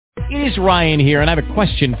It is Ryan here, and I have a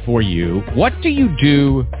question for you. What do you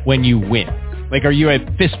do when you win? Like, are you a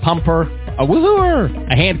fist pumper, a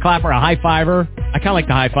woohooer, a hand clapper, a high fiver? I kind of like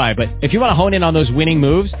the high five, but if you want to hone in on those winning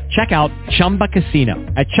moves, check out Chumba Casino.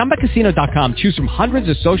 At ChumbaCasino.com, choose from hundreds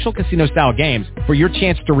of social casino-style games for your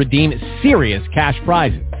chance to redeem serious cash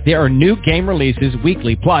prizes. There are new game releases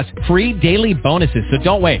weekly, plus free daily bonuses, so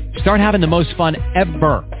don't wait. Start having the most fun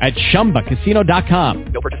ever at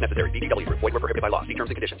ChumbaCasino.com. No purchase necessary. VGW. Void where prohibited by law. See terms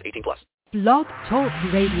and conditions. 18+. Blog Talk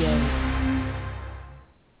Radio.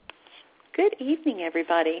 Good evening,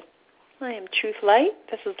 everybody. I am Truth Light.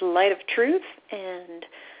 This is the Light of Truth, and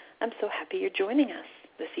I'm so happy you're joining us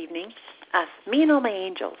this evening. Us, me and all my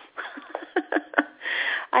angels.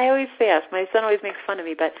 I always say us. My son always makes fun of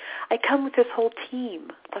me, but I come with this whole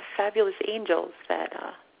team of fabulous angels that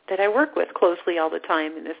I work with closely all the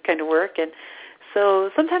time in this kind of work, and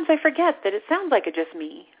so sometimes I forget that it sounds like it's just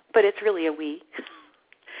me, but it's really a we.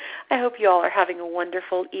 I hope you all are having a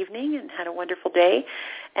wonderful evening and had a wonderful day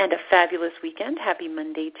and a fabulous weekend. Happy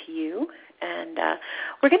Monday to you. And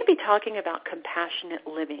we're going to be talking about compassionate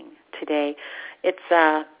living today. It's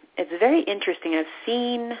very interesting. I've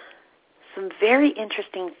seen some very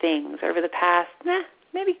interesting things over the past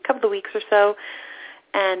maybe a couple of weeks or so,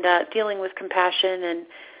 and dealing with compassion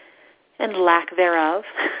and lack thereof.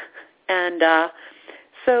 And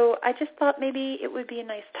so I just thought maybe it would be a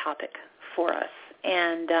nice topic for us.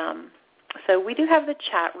 And so we do have the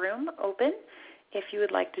chat room open if you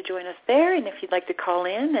would like to join us there, and if you'd like to call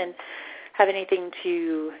in and have anything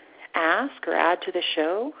to ask or add to the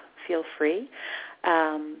show, feel free.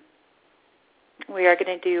 We are going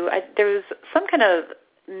to do, there was some kind of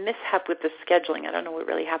mishap with the scheduling. I don't know what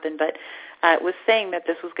really happened, but it was saying that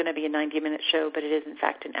this was going to be a 90-minute show, but it is, in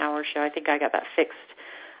fact, an hour show. I think I got that fixed,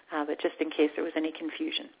 but just in case there was any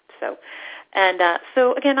confusion. So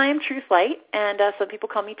again, I am Truth Light, and some people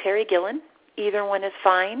call me Terry Gillen. Either one is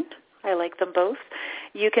fine. I like them both.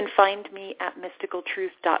 You can find me at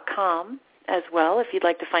mysticaltruth.com as well if you'd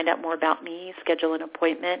like to find out more about me, schedule an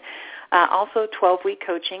appointment. Also, 12-week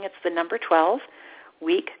coaching. It's the number 12,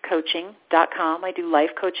 weekcoaching.com. I do life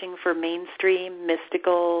coaching for mainstream,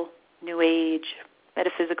 mystical, new age,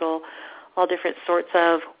 metaphysical, all different sorts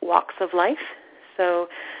of walks of life. So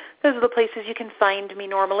those are the places you can find me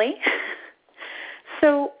normally.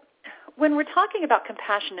 So when we're talking about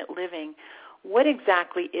compassionate living, what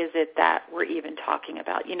exactly is it that we're even talking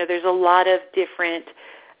about? You know, there's a lot of different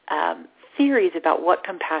theories about what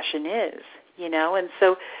compassion is, you know, and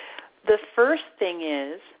so the first thing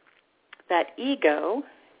is that ego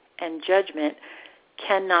and judgment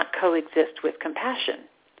cannot coexist with compassion.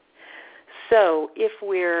 So if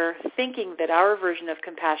we're thinking that our version of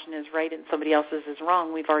compassion is right and somebody else's is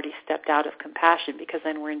wrong, we've already stepped out of compassion because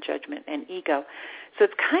then we're in judgment and ego. So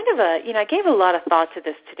it's kind of I gave a lot of thought to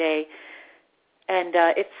this today, and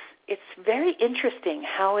it's very interesting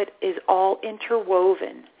how it is all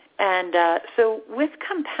interwoven. And so with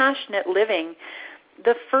compassionate living,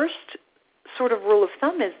 the first sort of rule of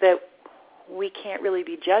thumb is that we can't really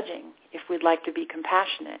be judging if we'd like to be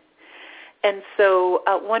compassionate. And so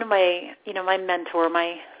one of my, my mentor,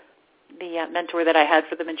 the mentor that I had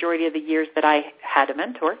for the majority of the years that I had a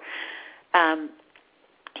mentor,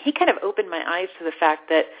 he kind of opened my eyes to the fact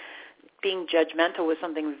that being judgmental was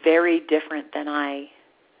something very different than I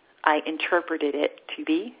interpreted it to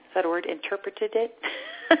be. Is that a word? Interpreted it?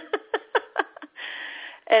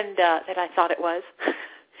 And that I thought it was.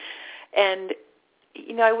 And,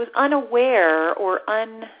 I was unaware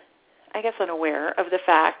of the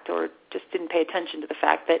fact, or just didn't pay attention to the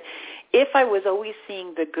fact that if I was always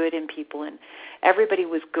seeing the good in people and everybody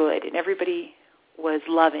was good and everybody was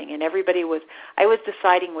loving and I was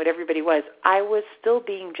deciding what everybody was, I was still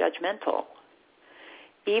being judgmental.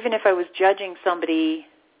 Even if I was judging somebody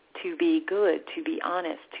to be good, to be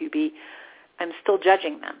honest, I'm still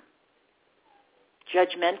judging them.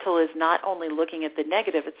 Judgmental is not only looking at the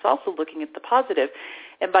negative, it's also looking at the positive.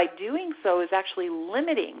 And by doing so is actually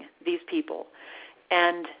limiting these people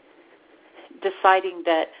and deciding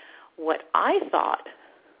that what I thought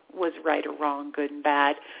was right or wrong, good and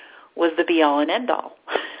bad, was the be-all and end-all.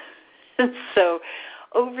 And so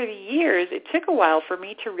over the years, it took a while for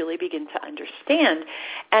me to really begin to understand,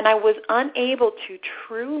 and I was unable to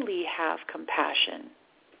truly have compassion,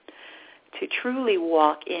 to truly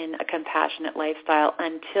walk in a compassionate lifestyle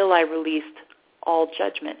until I released all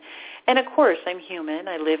judgment. And of course, I'm human.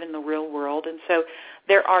 I live in the real world, and so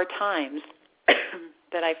there are times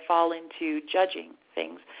that I fall into judging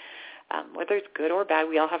things, whether it's good or bad.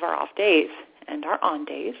 We all have our off days and our on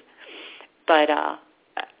days. But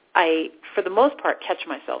for the most part, catch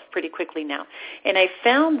myself pretty quickly now. And I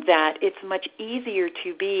found that it's much easier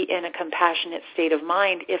to be in a compassionate state of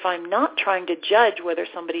mind if I'm not trying to judge whether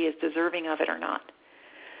somebody is deserving of it or not.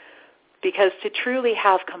 Because to truly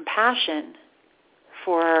have compassion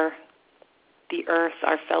for the earth,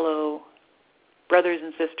 our fellow brothers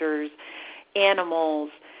and sisters, animals,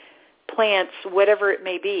 plants, whatever it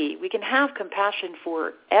may be, we can have compassion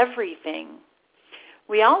for everything.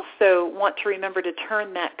 We also want to remember to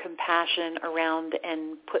turn that compassion around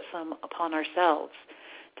and put some upon ourselves,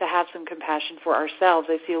 to have some compassion for ourselves.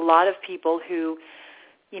 I see a lot of people who,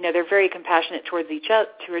 they're very compassionate towards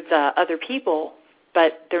other people,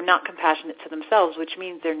 but they're not compassionate to themselves, which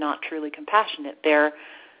means they're not truly compassionate. They're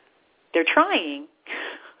trying,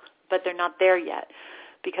 but they're not there yet.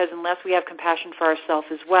 Because unless we have compassion for ourselves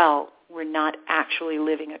as well, we're not actually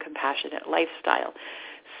living a compassionate lifestyle.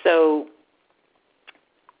 So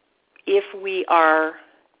if we are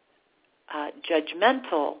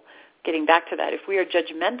judgmental, getting back to that, if we are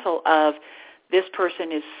judgmental of this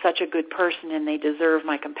person is such a good person and they deserve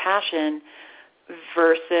my compassion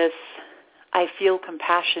versus I feel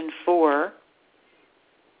compassion for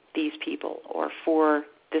these people or for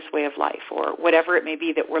this way of life or whatever it may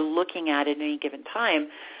be that we're looking at any given time,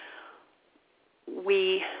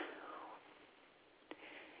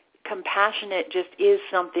 compassionate just is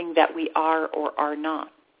something that we are or are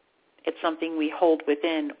not. It's something we hold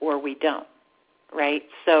within or we don't, right?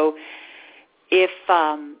 So if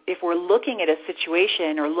we're looking at a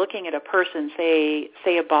situation or looking at a person, say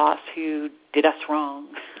a boss who did us wrong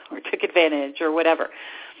or took advantage or whatever,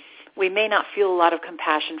 we may not feel a lot of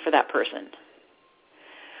compassion for that person.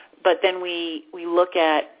 But then we look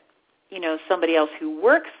at, somebody else who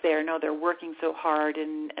works there, they're working so hard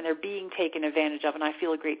and they're being taken advantage of, and I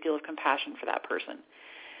feel a great deal of compassion for that person.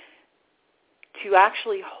 To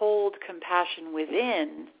actually hold compassion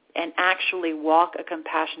within and actually walk a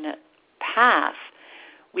compassionate path,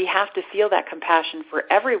 we have to feel that compassion for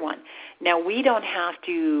everyone. Now, we don't have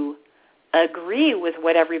to agree with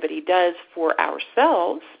what everybody does for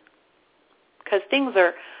ourselves because things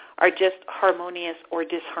are just harmonious or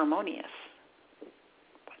disharmonious.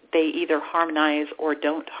 They either harmonize or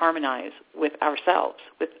don't harmonize with ourselves,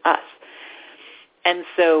 with us. And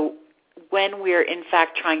so when we're in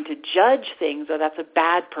fact trying to judge things, that's a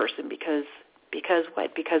bad person because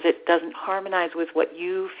what? Because it doesn't harmonize with what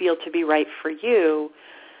you feel to be right for you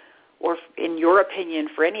or in your opinion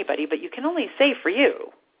for anybody, but you can only say for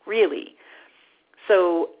you, really.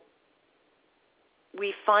 So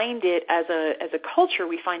we find it as a culture,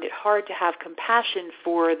 we find it hard to have compassion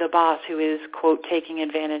for the boss who is, quote, taking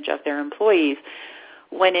advantage of their employees,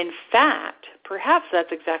 when in fact, perhaps that's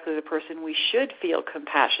exactly the person we should feel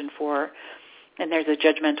compassion for. And there's a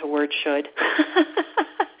judgmental word, should.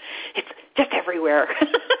 It's just everywhere.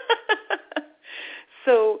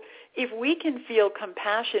 So if we can feel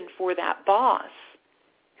compassion for that boss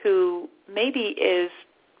who maybe is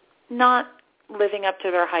not living up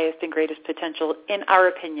to their highest and greatest potential, in our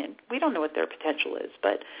opinion. We don't know what their potential is,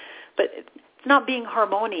 but it's not being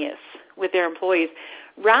harmonious with their employees.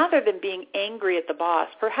 Rather than being angry at the boss,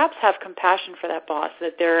 perhaps have compassion for that boss,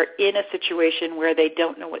 that they're in a situation where they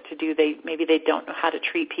don't know what to do. Maybe they don't know how to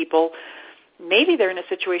treat people. Maybe they're in a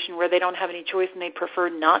situation where they don't have any choice and they prefer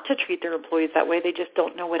not to treat their employees that way. They just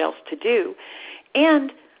don't know what else to do.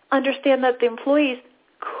 And understand that the employees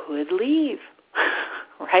could leave,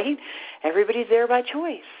 right? Everybody's there by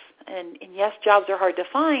choice. And yes, jobs are hard to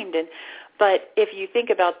find. But if you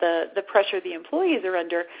think about the pressure the employees are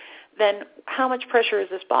under, then how much pressure is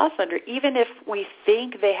this boss under? Even if we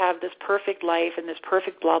think they have this perfect life and this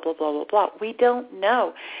perfect blah, blah, blah, blah, blah, we don't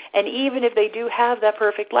know. And even if they do have that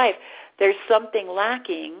perfect life, there's something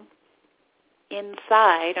lacking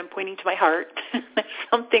inside. I'm pointing to my heart. There's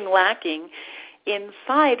something lacking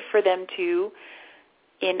inside for them to,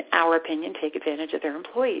 in our opinion, take advantage of their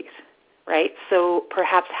employees, right? So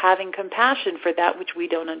perhaps having compassion for that which we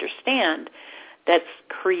don't understand, that's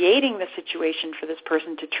creating the situation for this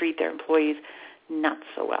person to treat their employees not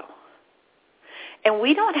so well. And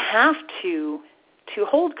we don't have to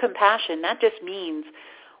hold compassion. That just means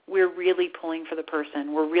we're really pulling for the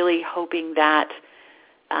person. We're really hoping that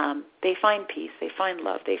they find peace, they find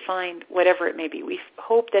love, they find whatever it may be. We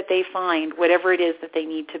hope that they find whatever it is that they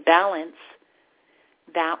need to balance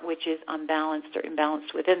that which is unbalanced or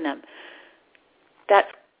imbalanced within them. That's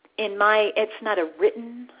it's not a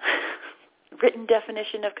written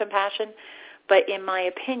definition of compassion, but in my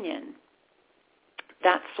opinion,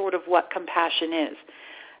 that's sort of what compassion is.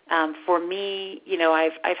 For me,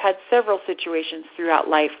 I've had several situations throughout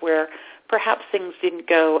life where perhaps things didn't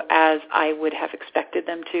go as I would have expected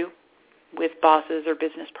them to. with bosses or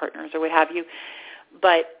business partners or what have you.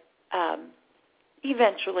 But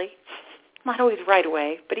eventually, not always right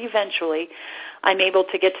away, but eventually, I'm able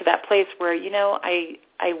to get to that place where,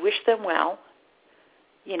 I wish them well.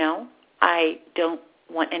 I don't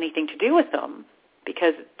want anything to do with them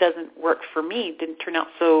because it doesn't work for me. It didn't turn out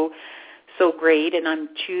so great, and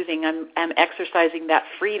I'm exercising that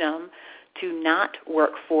freedom to not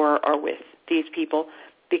work for or with these people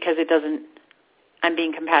because I'm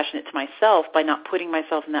being compassionate to myself by not putting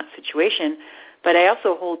myself in that situation, but I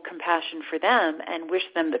also hold compassion for them and wish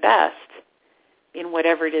them the best in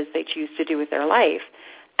whatever it is they choose to do with their life,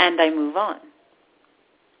 and I move on.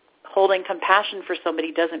 Holding compassion for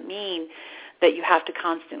somebody doesn't mean that you have to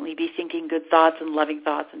constantly be thinking good thoughts and loving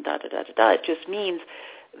thoughts and da-da-da-da-da. It just means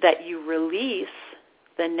that you release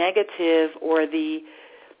the negative or the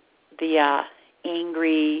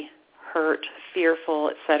angry, hurt, fearful,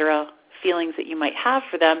 etc. feelings that you might have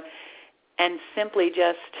for them, and simply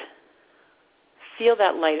just feel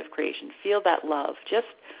that light of creation, feel that love. Just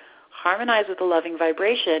harmonize with the loving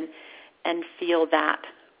vibration and feel that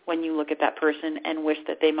when you look at that person and wish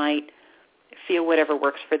that they might feel whatever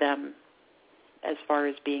works for them as far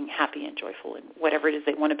as being happy and joyful and whatever it is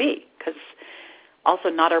they want to be, because also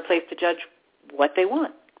not our place to judge what they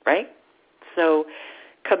want, right? So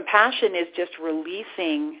compassion is just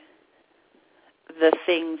releasing the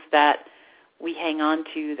things that we hang on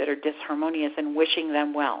to that are disharmonious and wishing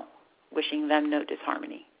them well, wishing them no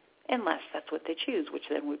disharmony, unless that's what they choose, which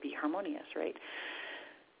then would be harmonious, right?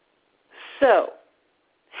 So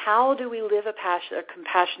how do we live a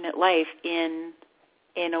compassionate life in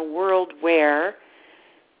a world where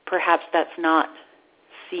perhaps that's not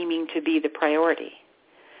seeming to be the priority?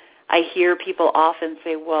 I hear people often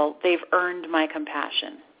say, well, they've earned my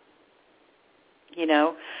compassion,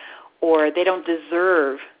 or they don't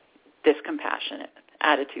deserve this compassionate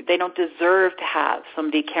attitude. They don't deserve to have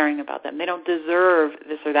somebody caring about them. They don't deserve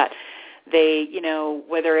this or that. They,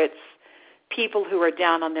 whether it's people who are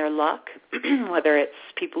down on their luck, whether it's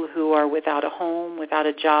people who are without a home, without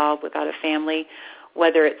a job, without a family,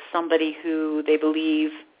 whether it's somebody who they believe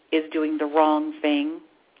is doing the wrong thing,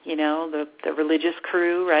 the religious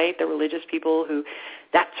crew, right? The religious people who,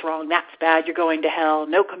 that's wrong, that's bad, you're going to hell,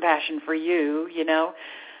 no compassion for you,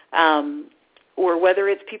 or whether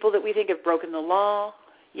it's people that we think have broken the law,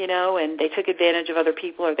 and they took advantage of other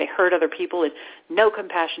people or they hurt other people and no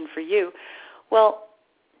compassion for you. Well,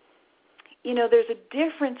 there's a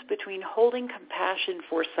difference between holding compassion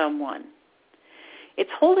for someone. It's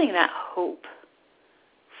holding that hope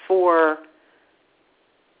for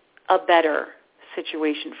a better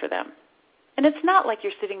situation for them. And it's not like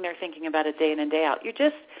you're sitting there thinking about it day in and day out. You're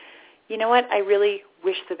just, I really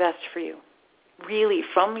wish the best for you. Really,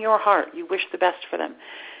 from your heart, you wish the best for them.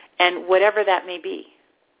 And whatever that may be,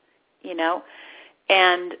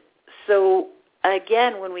 And so,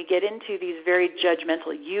 again, when we get into these very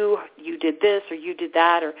judgmental, you did this or you did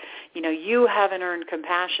that, or, you haven't earned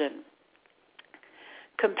compassion.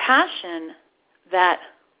 Compassion that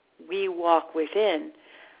we walk within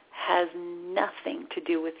has nothing to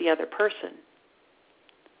do with the other person.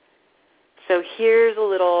 So here's a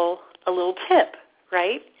little tip,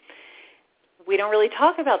 right? We don't really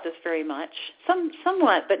talk about this very much,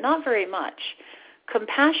 somewhat, but not very much.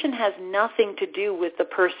 Compassion has nothing to do with the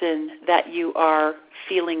person that you are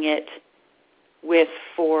feeling it with,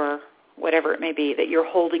 for whatever it may be, that you're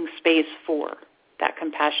holding space for, that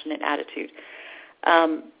compassionate attitude.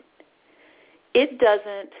 It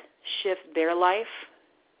doesn't shift their life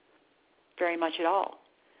very much at all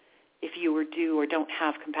if you do or don't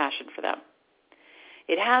have compassion for them.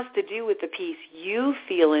 It has to do with the peace you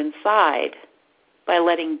feel inside by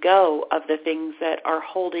letting go of the things that are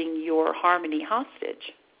holding your harmony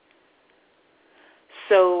hostage.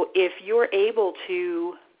 So if you're able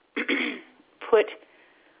to put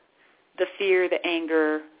the fear, the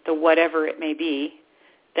anger, the whatever it may be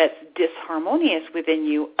that's disharmonious within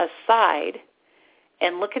you aside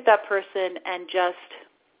and look at that person and just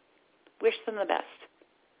wish them the best.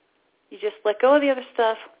 You just let go of the other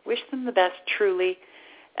stuff, wish them the best truly,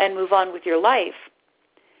 and move on with your life.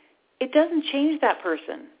 It doesn't change that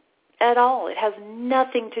person at all. It has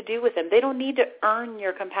nothing to do with them. They don't need to earn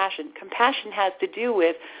your compassion. Compassion has to do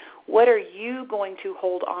with what are you going to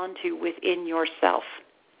hold on to within yourself.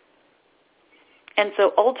 And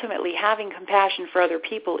so ultimately having compassion for other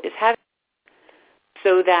people is having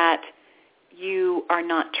so that you are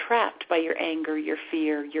not trapped by your anger, your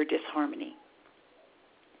fear, your disharmony,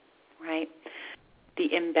 right? The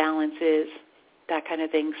imbalances, that kind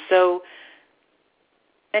of thing. So,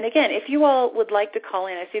 and again, if you all would like to call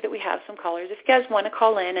in, I see that we have some callers. If you guys want to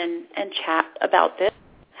call in and chat about this,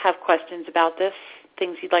 have questions about this,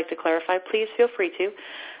 things you'd like to clarify, please feel free to.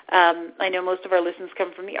 I know most of our listens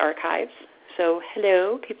come from the archives. So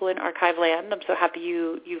hello, people in archive land. I'm so happy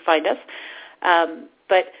you find us.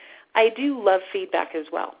 But I do love feedback as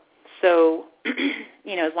well. So,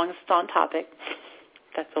 as long as it's on topic,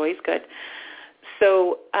 that's always good.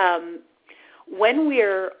 So when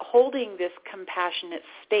we're holding this compassionate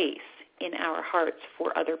space in our hearts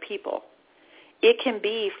for other people, it can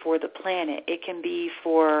be for the planet. It can be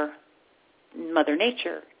for Mother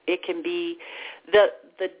Nature. It can be the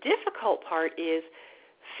difficult part is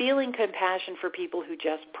feeling compassion for people who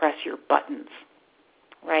just press your buttons,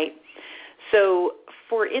 right? So,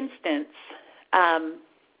 for instance,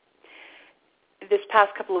 this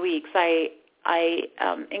past couple of weeks, I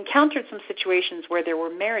encountered some situations where there were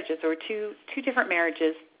marriages, or two different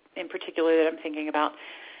marriages in particular that I'm thinking about,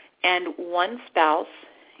 and one spouse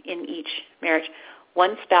in each marriage,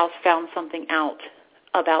 one spouse found something out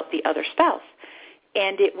about the other spouse,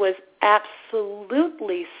 and it was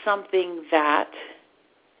absolutely something that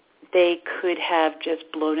they could have just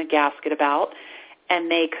blown a gasket about, and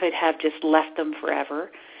they could have just left them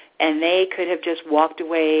forever, and they could have just walked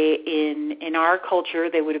away. In our culture,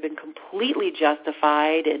 they would have been completely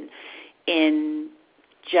justified in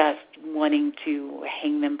just wanting to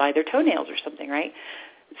hang them by their toenails or something, right?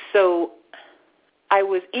 So I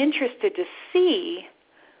was interested to see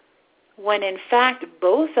when, in fact,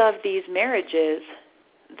 both of these marriages,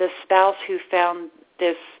 the spouse who found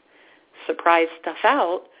this surprise stuff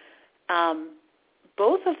out,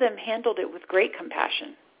 both of them handled it with great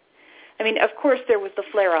compassion. I mean, of course, there was the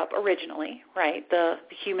flare-up originally, right? The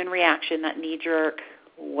human reaction, that knee-jerk,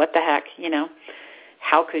 what the heck,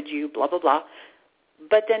 how could you, blah, blah, blah.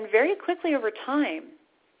 But then very quickly over time,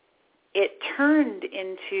 it turned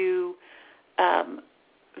into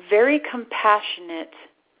very compassionate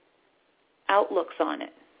outlooks on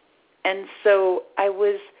it. And so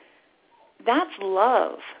that's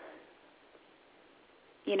love.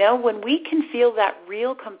 When we can feel that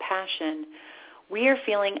real compassion, we are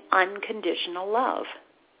feeling unconditional love.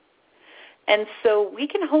 And so we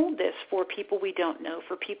can hold this for people we don't know,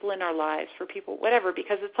 for people in our lives, for people, whatever,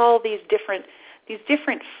 because it's all these different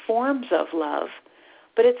forms of love,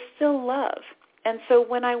 but it's still love. And so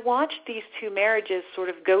when I watched these two marriages sort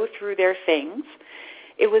of go through their things,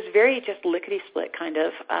 it was very just lickety-split kind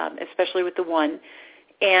of, especially with the one.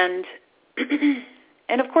 And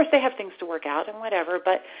and of course they have things to work out and whatever,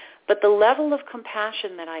 but the level of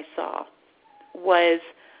compassion that I saw was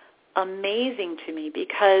amazing to me,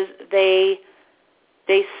 because they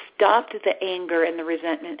stopped the anger and the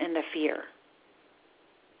resentment and the fear.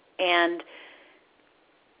 And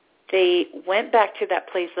they went back to that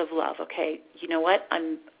place of love. Okay, you know what?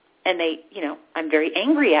 I'm very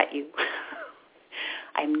angry at you.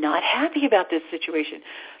 I'm not happy about this situation,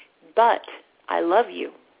 but I love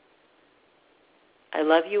you. I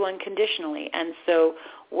love you unconditionally. And so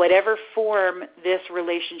whatever form this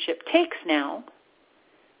relationship takes now,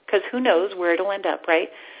 because who knows where it'll end up, right?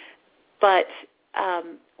 But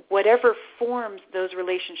whatever forms those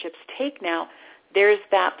relationships take now, there's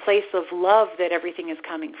that place of love that everything is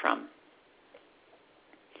coming from.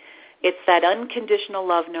 It's that unconditional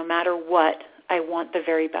love. No matter what, I want the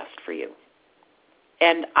very best for you.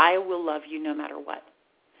 And I will love you no matter what.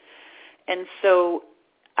 And so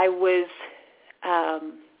I was,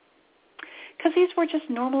 because these were just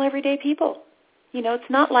normal everyday people. It's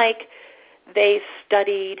not like they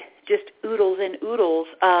studied just oodles and oodles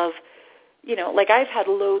of, like I've had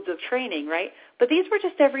loads of training, right? But these were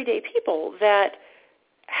just everyday people that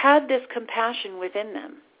had this compassion within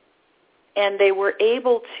them. And they were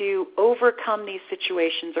able to overcome these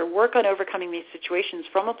situations, or work on overcoming these situations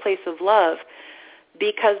from a place of love,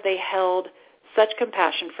 because they held such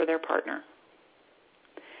compassion for their partner.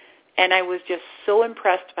 And I was just so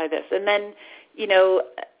impressed by this. And then,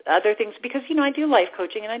 other things, because, I do life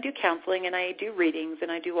coaching, and I do counseling, and I do readings, and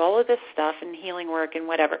I do all of this stuff and healing work and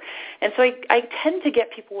whatever. And so I tend to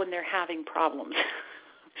get people when they're having problems.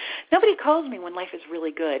 Nobody calls me when life is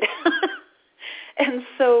really good. And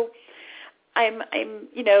so I'm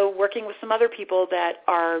working with some other people that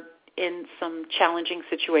are in some challenging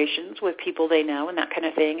situations with people they know and that kind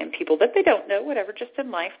of thing, and people that they don't know, whatever, just in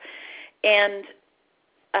life. And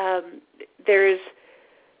there's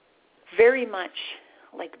very much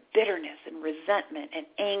like bitterness and resentment and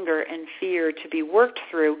anger and fear to be worked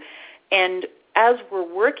through. And as we're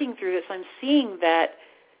working through this, I'm seeing that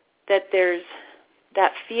there's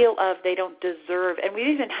that feel of they don't deserve, and we've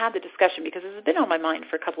even had the discussion, because this has been on my mind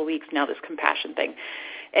for a couple of weeks now, this compassion thing.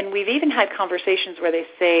 And we've even had conversations where they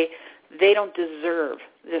say they don't deserve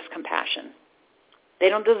this compassion. They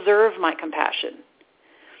don't deserve my compassion.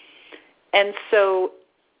 And so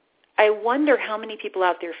I wonder how many people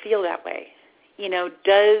out there feel that way.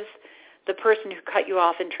 Does the person who cut you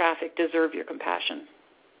off in traffic deserve your compassion?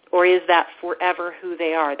 Or is that forever who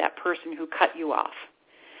they are, that person who cut you off?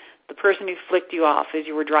 The person who flicked you off as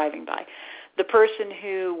you were driving by? The person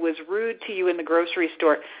who was rude to you in the grocery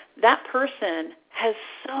store? That person has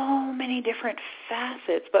so many different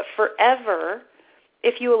facets, but forever,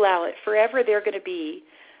 if you allow it, forever they're going to be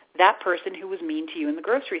that person who was mean to you in the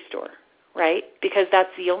grocery store, right? Because that's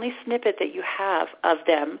the only snippet that you have of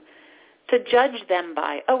them to judge them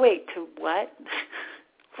by. Oh, wait, to what?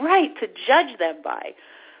 Right, to judge them by.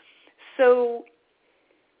 So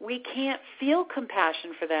we can't feel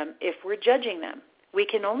compassion for them if we're judging them. We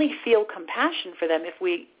can only feel compassion for them if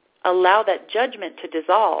we allow that judgment to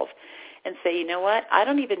dissolve and say, you know what, I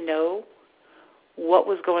don't even know what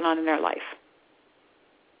was going on in their life.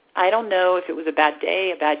 I don't know if it was a bad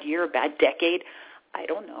day, a bad year, a bad decade. I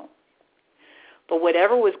don't know. But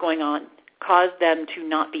whatever was going on caused them to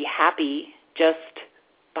not be happy just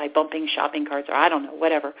by bumping shopping carts or I don't know,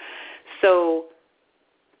 whatever. So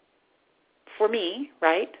for me,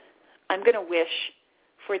 right, I'm going to wish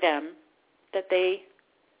for them that they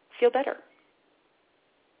feel better,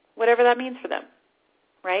 whatever that means for them,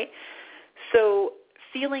 right? So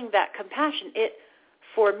feeling that compassion,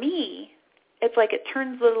 for me, it's like it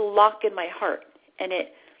turns a little lock in my heart, and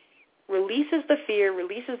it releases the fear,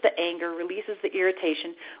 releases the anger, releases the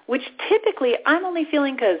irritation, which typically I'm only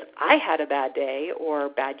feeling because I had a bad day or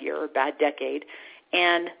bad year or bad decade,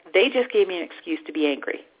 and they just gave me an excuse to be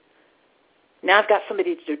angry. Now I've got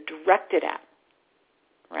somebody to direct it at,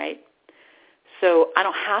 right? So I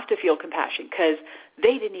don't have to feel compassion because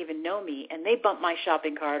they didn't even know me, and they bumped my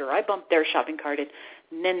shopping cart, or I bumped their shopping cart,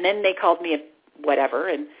 and then they called me a whatever,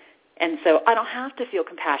 and so I don't have to feel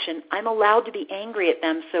compassion. I'm allowed to be angry at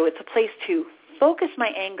them, so it's a place to focus my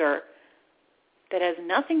anger that has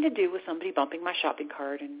nothing to do with somebody bumping my shopping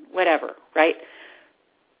cart and whatever, right?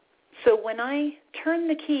 So when I turn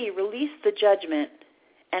the key, release the judgment,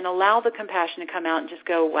 and allow the compassion to come out and just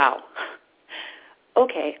go, wow,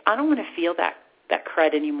 okay, I don't want to feel that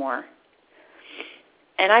crud anymore.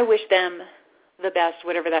 And I wish them the best,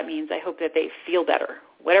 whatever that means. I hope that they feel better.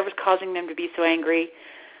 Whatever's causing them to be so angry,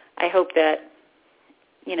 I hope that,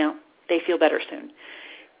 they feel better soon.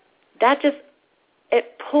 That just,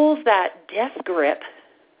 it pulls that death grip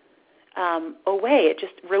away. It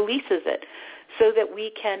just releases it so that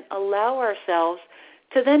we can allow ourselves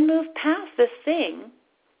to then move past this thing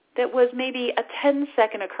that was maybe a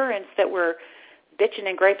 10-second occurrence that we're bitching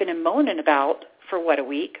and griping and moaning about for, a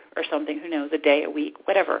week or something, who knows, a day, a week,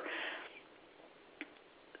 whatever.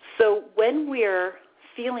 So when we're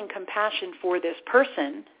feeling compassion for this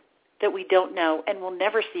person that we don't know and will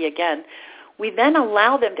never see again, we then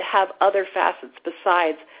allow them to have other facets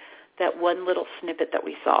besides that one little snippet that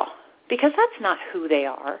we saw. Because that's not who they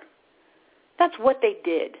are. That's what they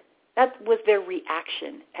did. That was their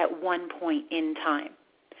reaction at one point in time.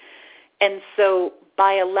 And so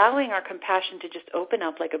by allowing our compassion to just open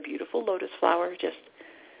up like a beautiful lotus flower, just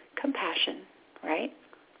compassion, right?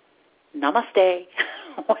 Namaste,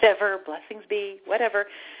 whatever, blessings be, whatever,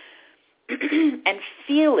 and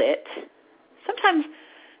feel it. Sometimes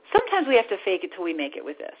we have to fake it till we make it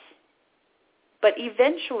with this. But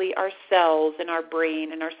eventually our cells and our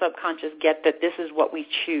brain and our subconscious get that this is what we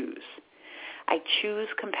choose. I choose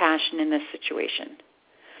compassion in this situation.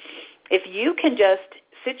 If you can just,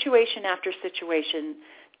 situation after situation,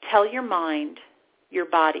 tell your mind, your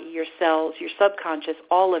body, your cells, your subconscious,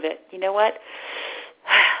 all of it, you know what?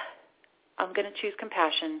 I'm going to choose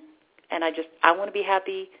compassion, and I want to be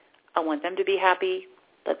happy. I want them to be happy.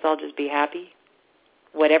 Let's all just be happy,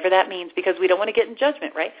 whatever that means, because we don't want to get in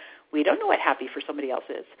judgment, right? We don't know what happy for somebody else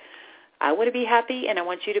is. I want to be happy, and I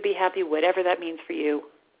want you to be happy, whatever that means for you.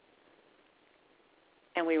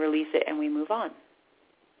 And we release it, and we move on.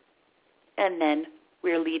 And then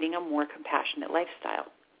we're leading a more compassionate lifestyle.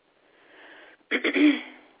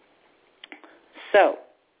 So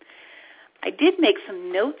I did make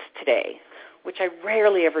some notes today, which I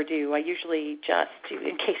rarely ever do. I usually just do,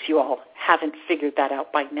 in case you all haven't figured that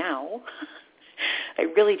out by now, I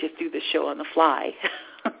really just do this show on the fly.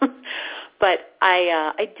 But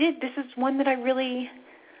I did. This is one that I really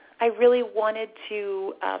wanted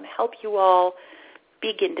to help you all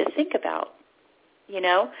begin to think about,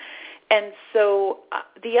 And so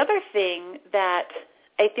the other thing that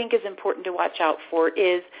I think is important to watch out for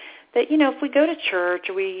is that, if we go to church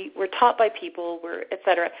or we're taught by people, et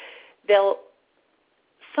cetera,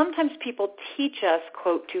 sometimes people teach us,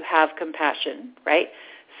 quote, to have compassion, right?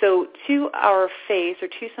 So to our face or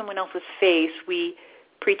to someone else's face, we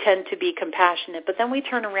pretend to be compassionate, but then we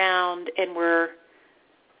turn around and we're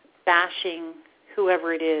bashing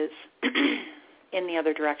whoever it is in the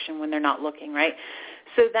other direction when they're not looking, right?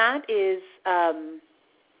 So that is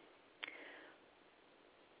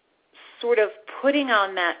sort of putting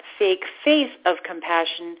on that fake face of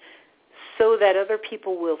compassion so that other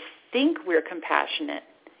people will think we're compassionate.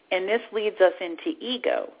 And this leads us into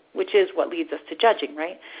ego, which is what leads us to judging,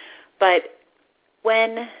 right? But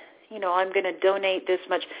when, I'm going to donate this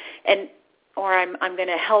much, or I'm going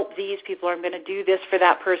to help these people, or I'm going to do this for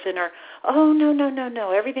that person, or, oh,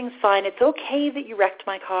 no, everything's fine. It's okay that you wrecked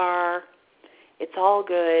my car. It's all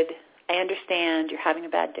good. I understand. You're having a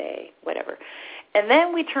bad day, whatever. And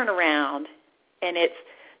then we turn around, and it's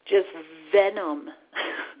just venom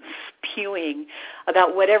spewing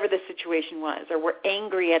about whatever the situation was, or we're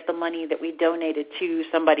angry at the money that we donated to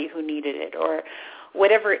somebody who needed it, or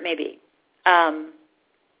whatever it may be.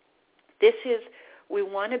 We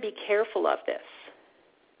want to be careful of this,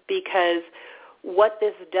 because what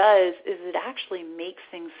this does is it actually makes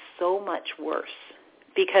things so much worse,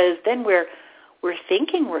 because then we're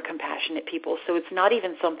thinking we're compassionate people, so it's not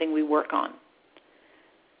even something we work on,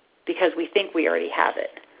 because we think we already have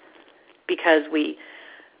it, because we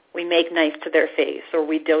make nice to their face, or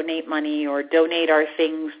we donate money, or donate our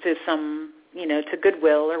things to some, to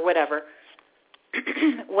Goodwill or whatever,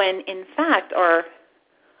 when in fact our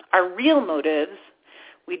real motives,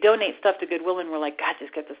 we donate stuff to Goodwill and we're like, God,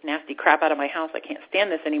 just get this nasty crap out of my house. I can't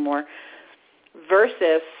stand this anymore.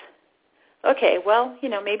 Versus, okay, well,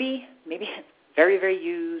 maybe it's very, very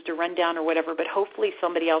used or run down or whatever, but hopefully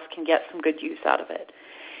somebody else can get some good use out of it.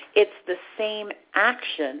 It's the same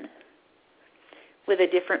action with a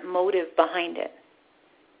different motive behind it.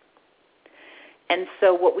 And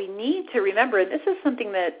so what we need to remember, and this is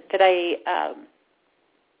something that I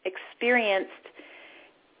experienced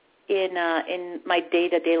in my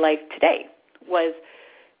day-to-day life today, was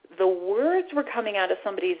the words were coming out of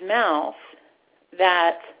somebody's mouth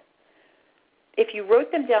that if you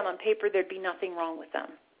wrote them down on paper, there'd be nothing wrong with them,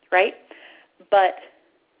 right? But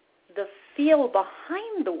the feel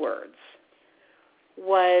behind the words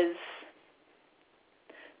was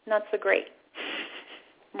not so great,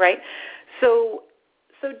 right? So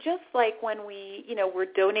just like when we're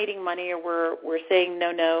donating money, or we're saying,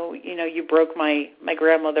 no, you broke my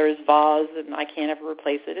grandmother's vase and I can't ever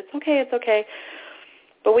replace it. It's okay.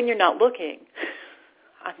 But when you're not looking,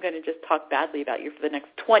 I'm going to just talk badly about you for the next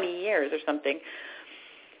 20 years or something.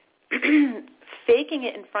 Faking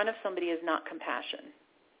it in front of somebody is not compassion.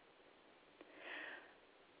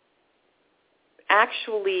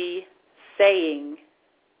 Actually saying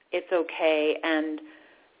it's okay and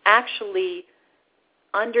actually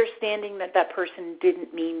understanding that person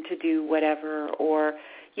didn't mean to do whatever, or,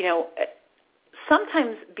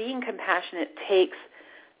 sometimes being compassionate takes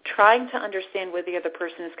trying to understand where the other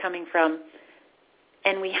person is coming from,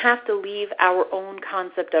 and we have to leave our own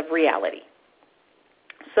concept of reality.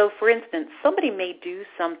 So, for instance, somebody may do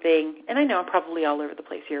something, and I know I'm probably all over the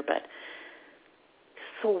place here, but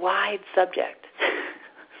it's a wide subject.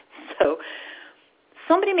 So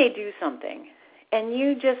somebody may do something, and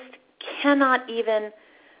you just cannot even,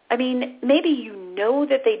 maybe you know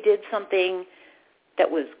that they did something that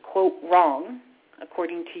was, quote, wrong,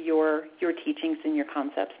 according to your teachings and your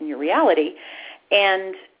concepts and your reality,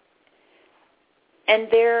 and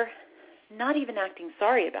they're not even acting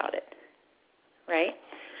sorry about it, right?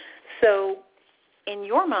 So in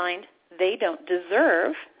your mind, they don't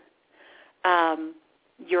deserve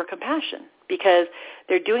your compassion, because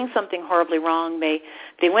they're doing something horribly wrong. They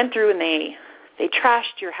went through and they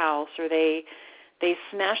trashed your house, or they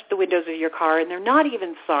smashed the windows of your car, and they're not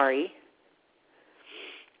even sorry.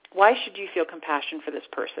 Why should you feel compassion for this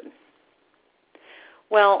person?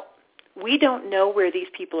 Well, we don't know where these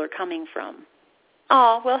people are coming from.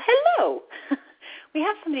 Oh, well, hello. We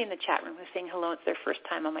have somebody in the chat room who's saying hello. It's their first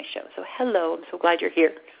time on my show. So hello. I'm so glad you're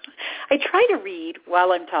here. I try to read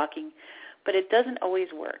while I'm talking, but it doesn't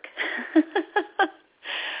always work.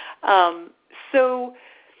 So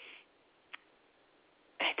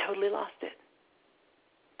I totally lost it.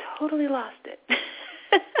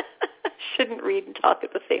 Shouldn't read and talk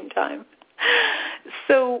at the same time.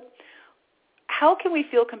 So how can we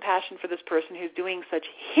feel compassion for this person who's doing such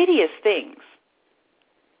hideous things?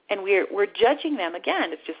 And we're judging them.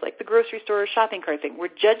 Again, it's just like the grocery store or shopping cart thing. We're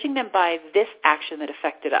judging them by this action that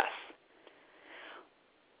affected us.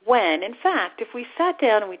 When, in fact, if we sat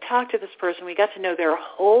down and we talked to this person, we got to know their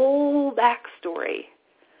whole backstory,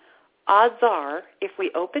 odds are, if we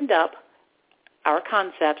opened up our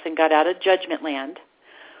concepts and got out of judgment land,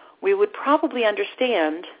 we would probably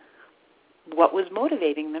understand what was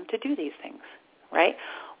motivating them to do these things, right?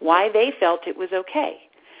 Why they felt it was okay.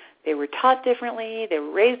 They were taught differently, they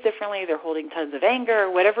were raised differently, they're holding tons of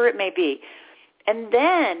anger, whatever it may be. And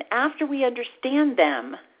then after we understand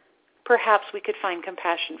them, perhaps we could find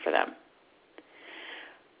compassion for them.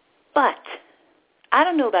 But I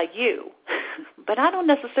don't know about you, but I don't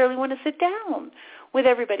necessarily want to sit down with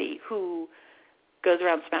everybody who goes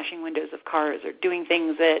around smashing windows of cars or doing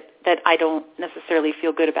things that I don't necessarily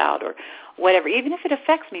feel good about or whatever. Even if it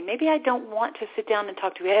affects me, maybe I don't want to sit down and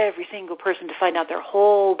talk to every single person to find out their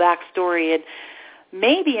whole backstory. And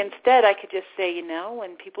maybe instead I could just say,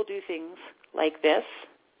 when people do things like this,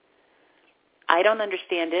 I don't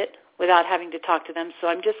understand it without having to talk to them, so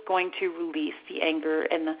I'm just going to release the anger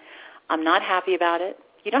and I'm not happy about it.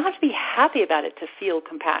 You don't have to be happy about it to feel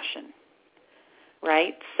compassion,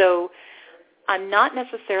 right? So I'm not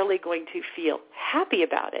necessarily going to feel happy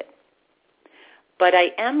about it, but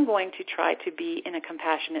I am going to try to be in a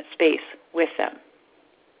compassionate space with them.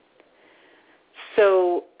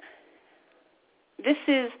 So this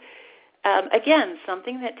is, again,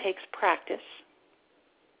 something that takes practice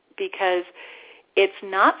because it's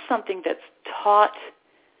not something that's taught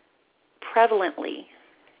prevalently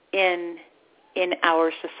in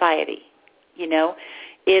our society.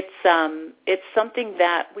 It's something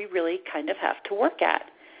that we really kind of have to work at.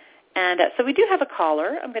 And so we do have a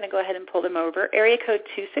caller. I'm going to go ahead and pull them over. Area code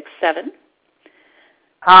 267.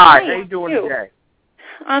 Hi, how you doing today?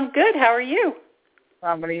 I'm good. How are you?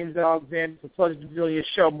 My name is Alexander. It's a pleasure to be on your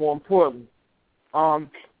show, more importantly.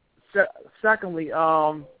 Secondly,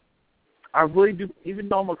 I really do, even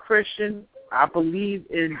though I'm a Christian, I believe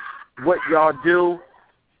in what y'all do.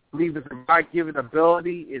 I believe it's a God-given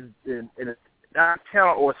ability, in not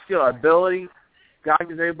talent or skill, ability. God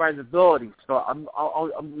gives everybody's ability. So I'm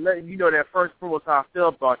letting you know that first and foremost how I feel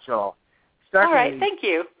about y'all. Secondly, all right, thank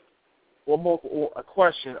you. A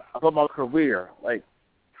question about my career. Like,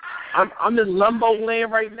 I'm in limbo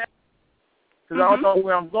land right now because I don't know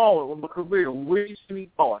where I'm going with my career. Where do you see me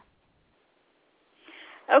going?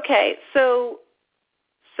 Okay, so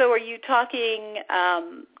are you talking?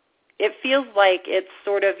 It feels like it's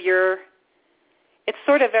sort of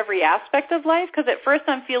every aspect of life, because at first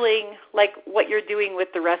I'm feeling like what you're doing with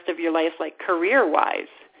the rest of your life, like career-wise.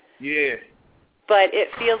 Yeah. But it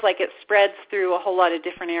feels like it spreads through a whole lot of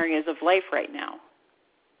different areas of life right now.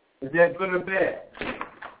 Is that good or bad?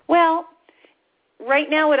 Well, right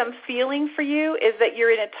now what I'm feeling for you is that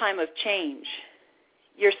you're in a time of change.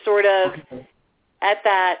 You're sort of at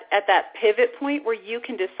that pivot point where you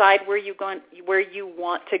can decide where you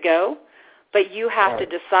want to go, but you have to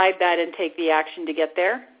decide that and take the action to get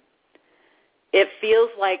there. It feels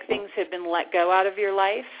like things have been let go out of your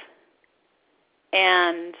life,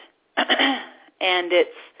 and it's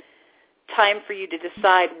time for you to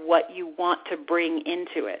decide what you want to bring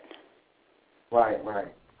into it. Right.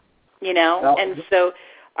 And so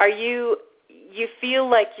you feel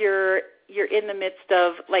like you're in the midst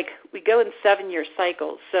of, like, we go in 7-year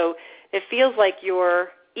cycles, so it feels like you're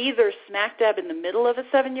either smack dab in the middle of a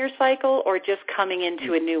 7-year cycle or just coming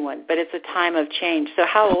into a new one, but it's a time of change. So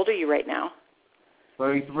how old are you right now?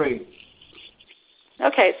 33.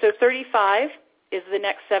 Okay, so 35 is the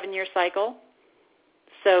next 7-year cycle.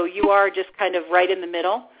 So you are just kind of right in the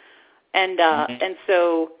middle. And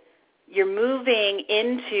so you're moving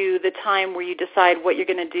into the time where you decide what you're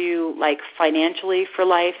going to do, like financially for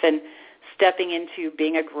life, and stepping into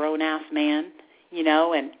being a grown-ass man,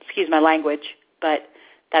 and excuse my language, but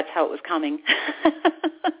that's how it was coming.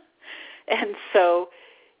 And so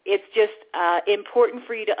it's just important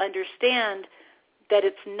for you to understand that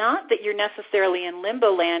it's not that you're necessarily in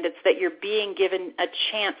limbo land, it's that you're being given a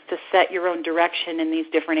chance to set your own direction in these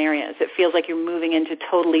different areas. It feels like you're moving into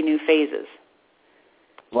totally new phases.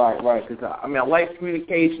 Right, because, I like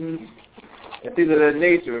communications and things of that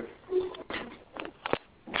nature.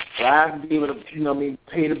 But I have to be able to,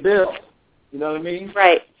 pay the bills. You know what I mean?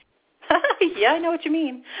 Right. Yeah, I know what you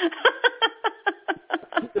mean.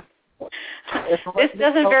 This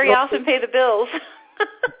doesn't very often pay the bills.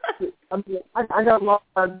 I got a lot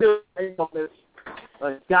to do on this.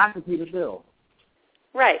 Got to pay the bill.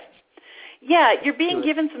 Right. Yeah, you're being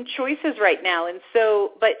given some choices right now, and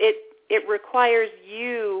so, but it requires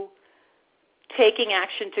you taking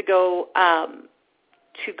action to go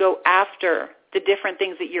after the different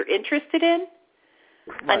things that you're interested in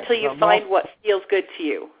until you find what feels good to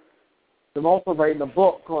you. I'm also writing a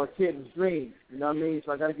book called Kid's Dream. You know what I mean?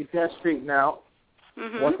 So I got to get that straightened out.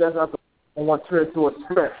 Mm-hmm. Once that's up, I want to turn it into a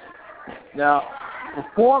script. Now,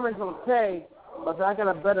 performance okay, but I got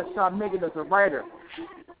a better shot making it as a writer.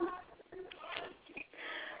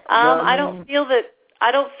 I don't feel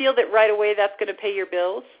that right away that's going to pay your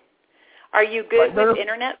bills. Are you good with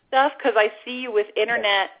internet stuff? Because I see you with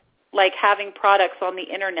internet, like having products on the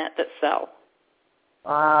internet that sell.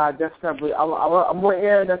 That's not really, I'm more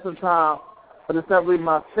internet sometimes, but it's not really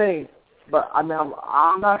my thing. But I mean,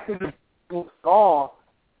 I'm not thinking it's all.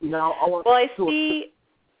 You know, I see.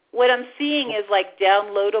 What I'm seeing is like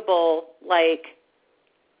downloadable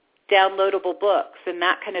books and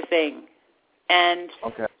that kind of thing. And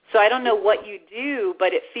so I don't know what you do,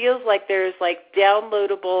 but it feels like there's like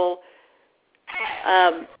downloadable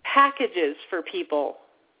packages for people,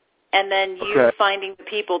 and then you finding the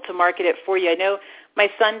people to market it for you. I know my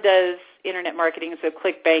son does internet marketing, so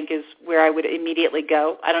ClickBank is where I would immediately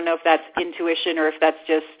go. I don't know if that's intuition or if that's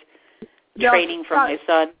just training from my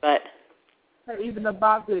son, but even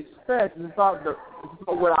about the expense, it's about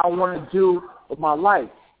what I want to do with my life.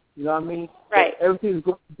 You know what I mean? Right. Everything's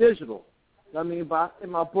going digital. You know what I mean? But I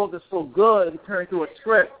think my book is so good, it turned into a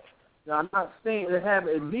script. Now, I'm not saying it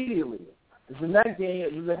happened immediately. It's in that game,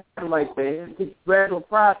 it doesn't happen like that. It's a gradual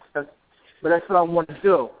process, but that's what I want to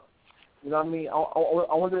do. You know what I mean? I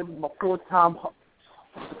want to do my full-time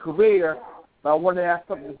career, but I want to have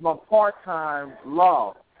something that's my part-time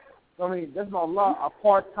love. I mean, that's my love, a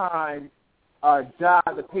part-time job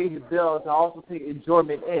that pays the bills and I also take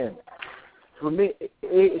enjoyment in. For me,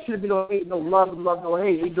 it shouldn't be no hate, no love, no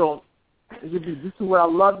hate. It should be, this is what I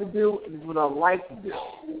love to do, and this is what I like to do.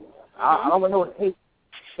 I don't want no hate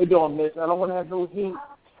doing this. I don't want to have no hate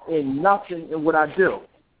in nothing in what I do.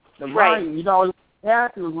 The writing, you know, you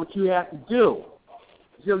have to is what you have to do.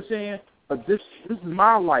 You see what I'm saying? But this is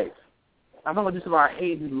my life. I'm not going to do something about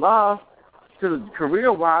hate and love. To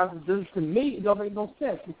career-wise, to me, it don't make no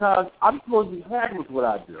sense because I'm supposed to be happy with what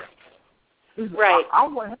I do. Right. I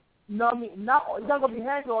want, you know what I mean? You're not going to be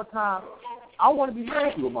happy all the time. I want to be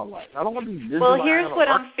happy with my life. I don't want to be miserable. Well, here's what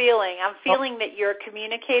I'm feeling. I'm feeling that you're a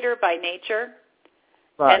communicator by nature.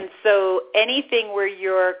 Right. And so anything where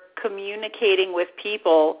you're communicating with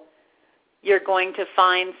people, you're going to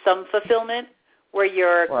find some fulfillment. Where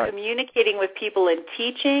you're communicating with people and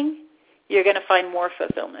teaching, you're going to find more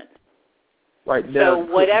fulfillment. Right. So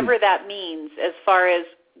whatever that means, as far as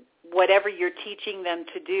whatever you're teaching them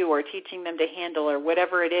to do or teaching them to handle or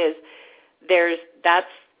whatever it is, that's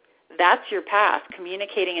your path,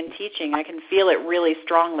 communicating and teaching. I can feel it really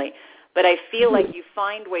strongly. But I feel like you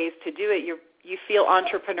find ways to do it. You feel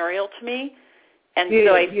entrepreneurial to me. And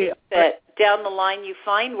so I think that down the line you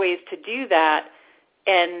find ways to do that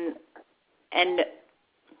and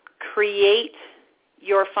create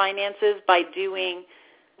your finances by doing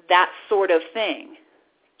that sort of thing,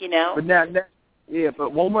 you know? But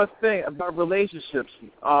one more thing about relationships.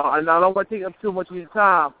 And I don't want to take up too much of your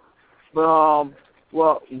time, but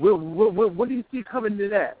what do you see coming to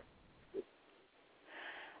that?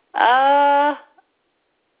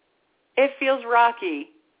 It feels rocky.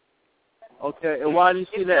 Okay, and why do you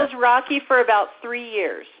see that? It feels rocky for about 3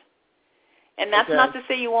 years. And that's not to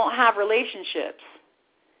say you won't have relationships,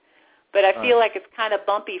 but I feel like it's kind of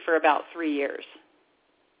bumpy for about 3 years.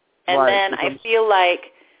 And then I feel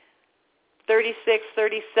like 36,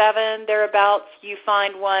 37, thereabouts, you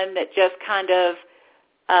find one that just kind of,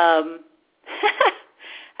 I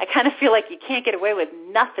kind of feel like you can't get away with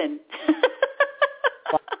nothing.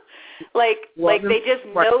 like they just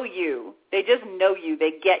know you. They just know you.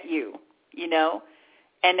 They get you, you know?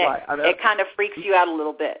 And it kind of freaks you out a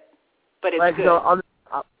little bit. But it's good.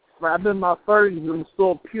 I've been in my 30s and I'm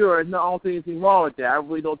still pure, and I don't think anything wrong with that. I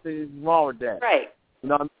really don't think anything wrong with that. Right. You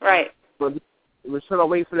know what I mean? Right. But we're trying to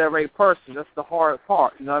wait for that right person. That's the hard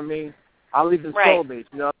part. You know what I mean? I believe in soulmates.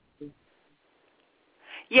 You know what I mean?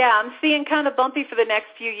 Yeah, I'm seeing kind of bumpy for the next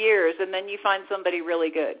few years, and then you find somebody really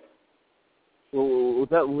good. Well,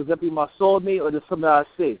 would that be my soulmate or just something I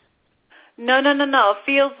see? No. It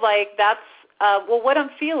feels like that's, what I'm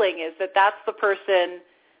feeling is that that's the person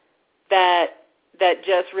that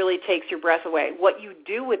just really takes your breath away. What you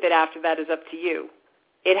do with it after that is up to you.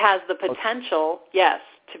 It has the potential, yes,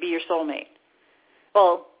 to be your soulmate.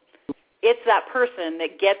 Well, it's that person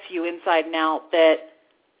that gets you inside and out that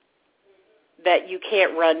you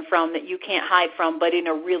can't run from, that you can't hide from, but in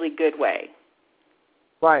a really good way.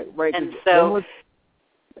 Right. And so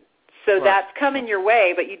that's coming your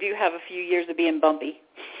way, but you do have a few years of being bumpy.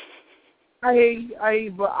 But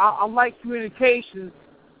I like communications,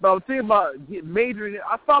 but I'm thinking about majoring.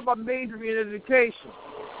 I thought about majoring in education.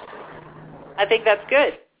 I think that's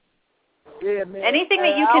good. Yeah, man. Anything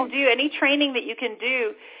that you can do, any training that you can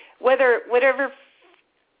do, whatever,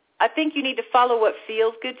 I think you need to follow what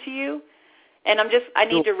feels good to you. And I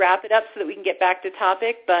need to wrap it up so that we can get back to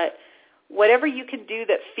topic, but whatever you can do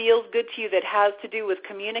that feels good to you that has to do with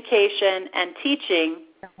communication and teaching,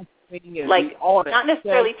 and like all that. not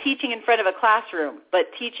necessarily teaching in front of a classroom, but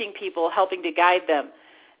teaching people, helping to guide them,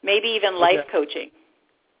 maybe even life coaching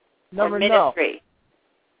or ministry.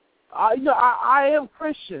 I am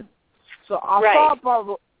Christian, so I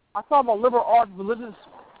saw about liberal arts religious.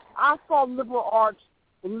 I saw liberal arts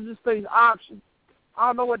religious studies options. I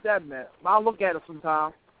don't know what that meant, but I'll look at it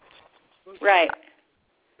sometime. Right.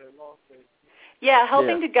 Yeah,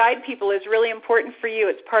 helping to guide people is really important for you.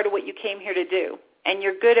 It's part of what you came here to do. And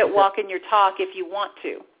you're good at walking your talk if you want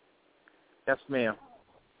to. Yes, ma'am.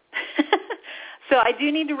 So I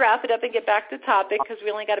do need to wrap it up and get back to topic because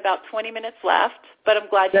we only got about 20 minutes left. But I'm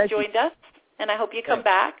glad you joined us, and I hope you come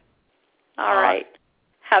back. All right.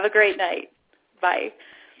 Have a great night. Bye.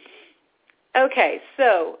 Okay,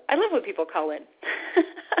 so I love when people call in.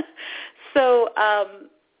 So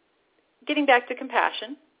getting back to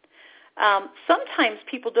compassion, sometimes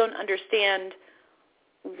people don't understand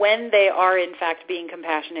when they are, in fact, being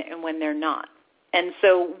compassionate and when they're not. And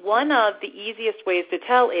so one of the easiest ways to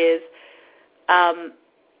tell is,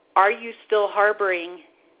 are you still harboring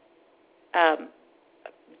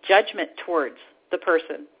judgment towards the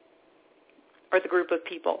person or the group of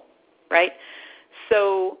people, right?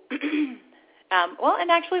 So,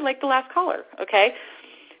 and actually like the last caller, okay?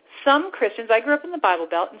 Some Christians, I grew up in the Bible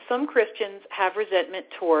Belt, and some Christians have resentment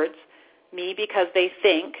towards me because they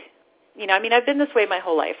think, I've been this way my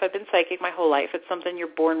whole life. I've been psychic my whole life. It's something you're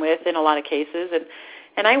born with in a lot of cases,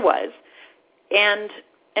 and I was. And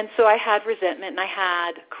so I had resentment, and I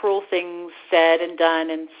had cruel things said and done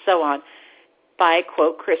and so on by,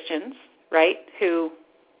 quote, Christians, right, who,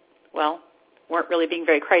 weren't really being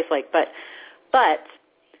very Christ-like. But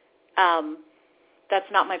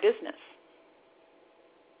that's not my business,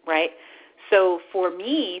 right? So for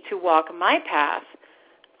me to walk my path,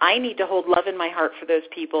 I need to hold love in my heart for those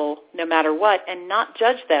people no matter what and not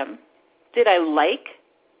judge them. Did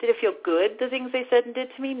it feel good, the things they said and did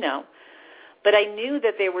to me? No. But I knew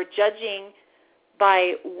that they were judging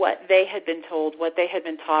by what they had been told, what they had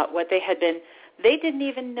been taught, they didn't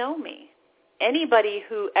even know me. Anybody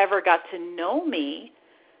who ever got to know me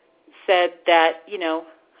said that,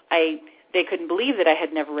 they couldn't believe that I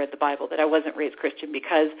had never read the Bible, that I wasn't raised Christian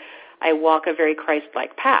because I walk a very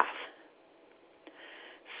Christ-like path.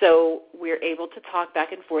 So we're able to talk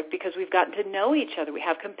back and forth because we've gotten to know each other. We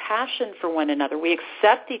have compassion for one another. We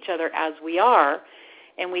accept each other as we are,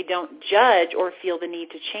 and we don't judge or feel the need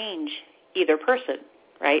to change either person,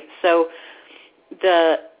 right? So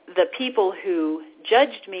the people who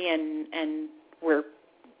judged me and were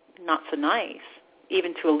not so nice,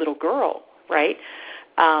 even to a little girl, right,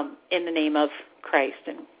 in the name of Christ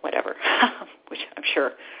and whatever, which I'm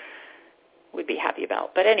sure would be happy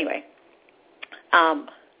about. But anyway,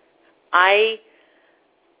 I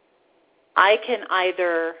can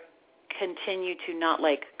either continue to not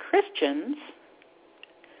like Christians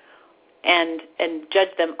and judge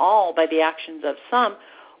them all by the actions of some,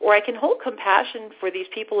 or I can hold compassion for these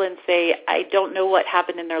people and say, I don't know what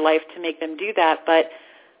happened in their life to make them do that, but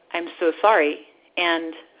I'm so sorry,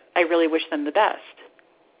 and I really wish them the best.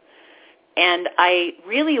 And I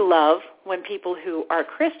really love when people who are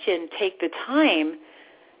Christian take the time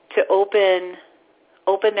to open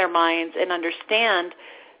their minds and understand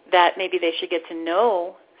that maybe they should get to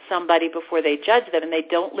know somebody before they judge them, and they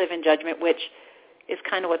don't live in judgment, which is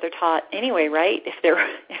kind of what they're taught anyway, right? If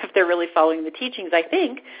they're really following the teachings, I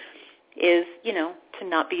think, is, to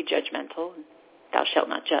not be judgmental. Thou shalt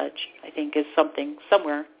not judge, I think, is something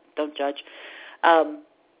somewhere. Don't judge. Can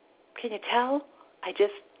you tell? I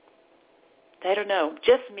don't know.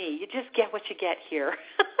 Just me. You just get what you get here.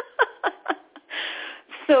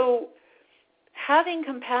 So having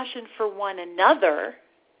compassion for one another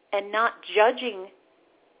and not judging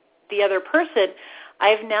the other person,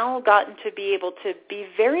 I've now gotten to be able to be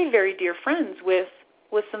very, very dear friends with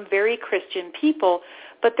some very Christian people,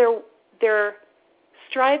 but they're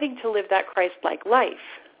striving to live that Christ-like life.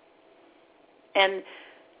 And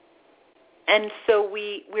so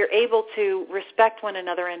we're able to respect one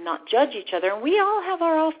another and not judge each other. And we all have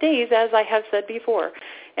our off days, as I have said before.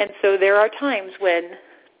 And so there are times when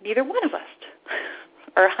neither one of us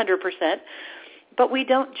are 100%, but we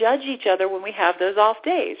don't judge each other when we have those off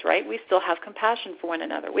days, right? We still have compassion for one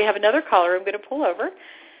another. We have another caller I'm going to pull over.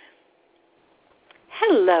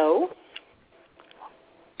 Hello.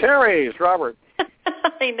 Terry, it's Robert.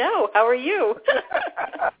 I know. How are you?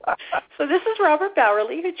 So this is Robert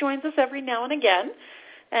Bowerly, who joins us every now and again.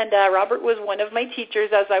 And Robert was one of my teachers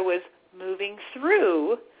as I was moving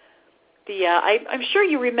through the, I'm sure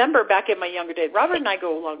you remember back in my younger days. Robert and I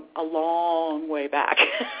go a long way back.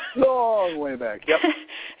 Long way back, yep.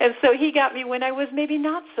 And so he got me when I was maybe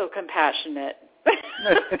not so compassionate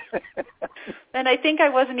And I think I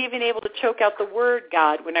wasn't even able to choke out the word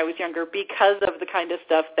God when I was younger because of the kind of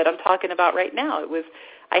stuff that I'm talking about right now.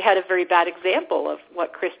 I had a very bad example of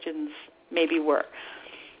what Christians maybe were.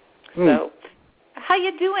 So, how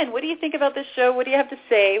you doing? What do you think about this show? What do you have to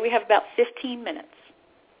say? We have about 15 minutes.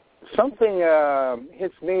 Something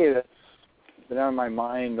hits me that's been on my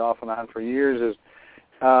mind off and on for years is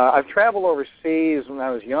I've traveled overseas when I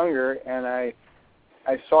was younger, and I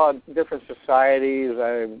saw different societies.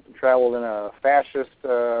 I traveled in a fascist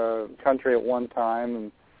country at one time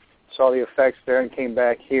and saw the effects there, and came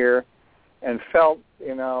back here and felt,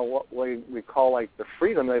 what we call like the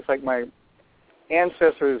freedom. It's like my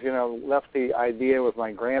ancestors, left the idea with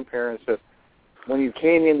my grandparents that when you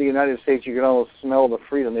came into the United States, you could almost smell the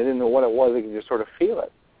freedom. They didn't know what it was. They could just sort of feel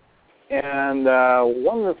it. And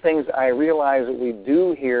one of the things I realize that we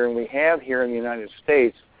do here and we have here in the United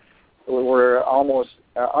States we're almost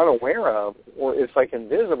unaware of, or it's like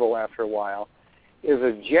invisible after a while, is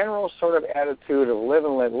a general sort of attitude of live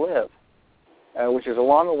and let live, which is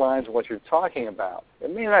along the lines of what you're talking about.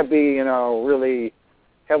 It may not be, really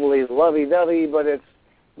heavily lovey-dovey, but it's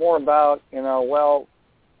more about, we'll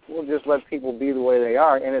just let people be the way they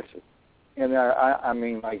are. And it's, in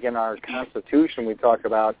our Constitution, we talk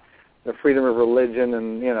about the freedom of religion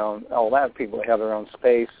and, all that. People have their own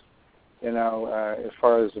space, as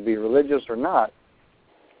far as to be religious or not.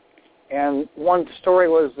 And one story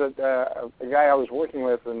was that a guy I was working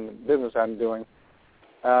with in the business I'm doing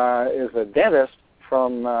is a dentist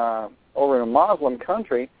from over in a Muslim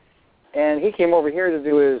country, and he came over here to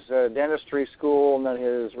do his dentistry school and then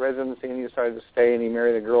his residency, and he decided to stay, and he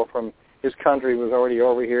married a girl from his country who was already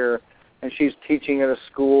over here, and she's teaching at a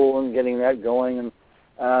school and getting that going. And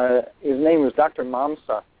his name was Dr.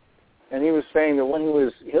 Mamsa. And he was saying that when he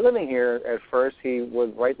was living here at first, he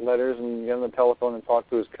would write letters and get on the telephone and talk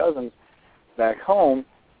to his cousins back home,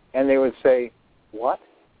 and they would say, "What?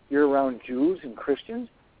 You're around Jews and Christians?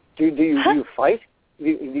 Do you fight?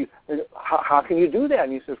 How can you do that?"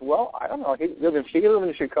 And he says, "Well, I don't know. He lived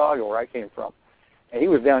in Chicago, where I came from, and he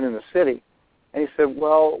was down in the city." And he said,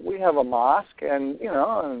 "Well, we have a mosque, and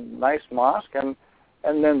a nice mosque,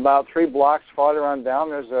 and then about 3 blocks farther on down,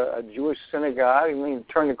 there's a Jewish synagogue. And you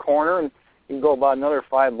turn the corner, and you can go about another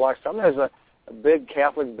 5 blocks down. There's a big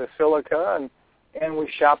Catholic basilica, and we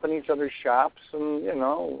shop in each other's shops, and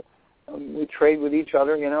we trade with each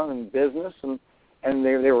other, in business." And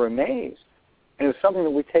they were amazed. And it's something that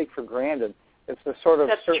we take for granted. It's the sort of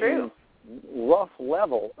That's certain rough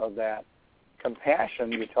level of that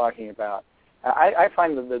compassion you're talking about. I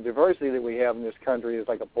find that the diversity that we have in this country is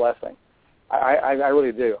like a blessing. I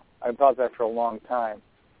really do. I've thought that for a long time.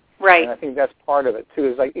 Right. And I think that's part of it, too,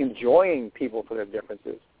 is like enjoying people for their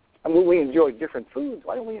differences. I mean, we enjoy different foods.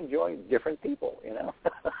 Why don't we enjoy different people,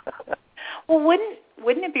 Well,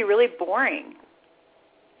 wouldn't it be really boring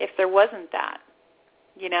if there wasn't that,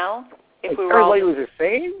 If we were everybody all, was the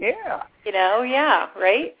same? Yeah. Yeah,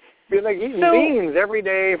 right? Be like eating beans every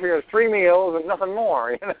day for your 3 meals and nothing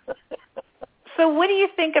more, So what do you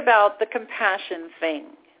think about the compassion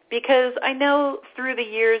thing? Because I know through the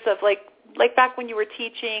years of like back when you were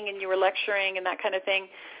teaching and you were lecturing and that kind of thing,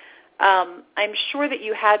 I'm sure that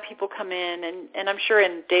you had people come in, and I'm sure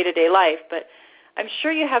in day-to-day life, but I'm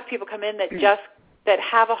sure you have people come in that that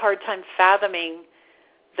have a hard time fathoming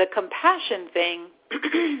the compassion thing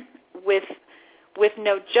with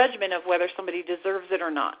no judgment of whether somebody deserves it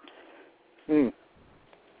or not. Mm.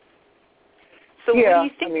 So what do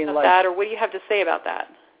you think about that, or what do you have to say about that?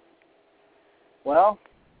 Well,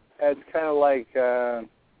 it's kind of like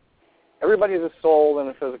everybody's a soul in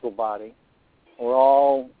a physical body.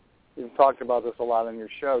 You've talked about this a lot on your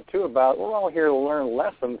show, too, about we're all here to learn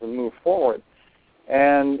lessons and move forward.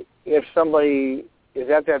 And if somebody is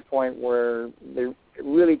at that point where they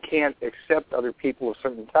really can't accept other people of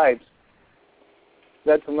certain types,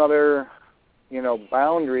 that's another,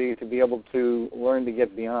 boundary to be able to learn to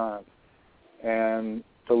get beyond and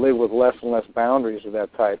to live with less and less boundaries of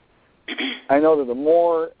that type. I know that the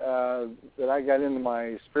more that I got into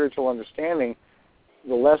my spiritual understanding,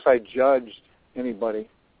 the less I judged anybody,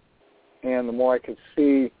 and the more I could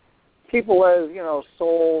see people as,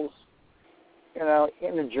 souls, in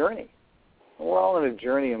a journey. We're all in a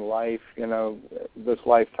journey in life, this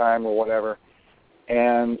lifetime or whatever,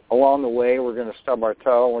 and along the way we're going to stub our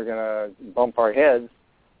toe, we're going to bump our heads,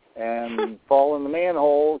 and fall in the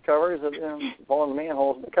manhole covers, fall in the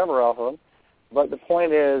manholes and the cover off of them. But the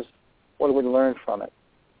point is, what do we learn from it?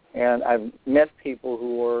 And I've met people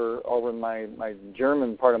who were over in my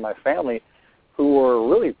German part of my family who were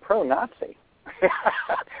really pro-Nazi.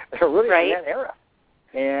 They're really in that era.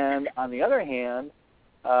 And on the other hand,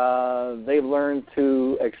 they've learned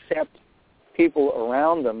to accept people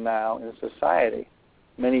around them now in society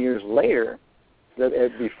many years later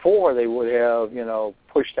that before they would have,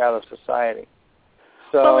 pushed out of society.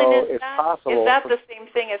 So it's possible. Is that the same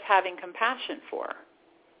thing as having compassion for?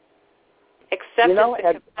 Acceptance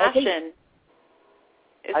and compassion,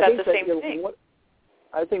 is that the same thing?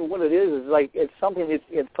 I think what it is like it's something,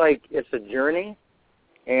 it's like it's a journey,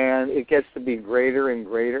 and it gets to be greater and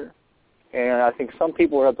greater. And I think some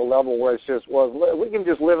people are at the level where it's just, well, we can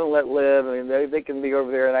just live and let live. I mean, they can be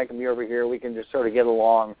over there and I can be over here. We can just sort of get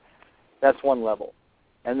along. That's one level.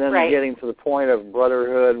 And then getting to the point of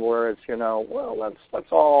brotherhood where it's, well,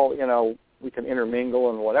 let's all, we can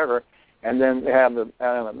intermingle and whatever. And then have the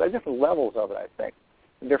different levels of it, I think,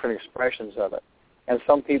 different expressions of it. And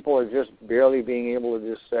some people are just barely being able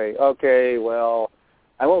to just say, okay, well,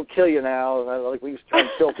 I won't kill you now. Like we used to try and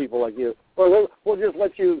kill people like you. Or we'll just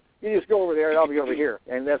let you just go over there and I'll be over here.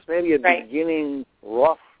 And that's maybe a beginning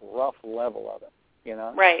rough level of it,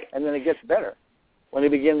 Right. And then it gets better when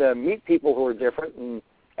you begin to meet people who are different and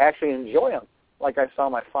actually enjoy them. Like I saw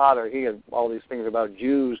my father, he had all these things about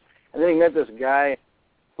Jews. And then he met this guy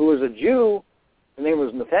who was a Jew. His name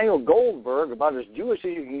was Nathaniel Goldberg, about as Jewish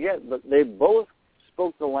as you can get. But they both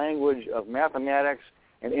spoke the language of mathematics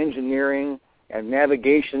and engineering and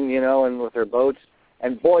navigation, and with their boats.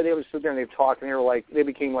 And boy, they would sit there and they'd talk, and they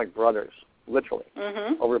became like brothers, literally,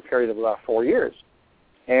 over a period of about 4 years.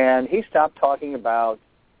 And he stopped talking about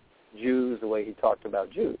Jews the way he talked about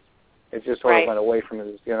Jews. It just sort of went away from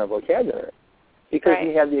his vocabulary because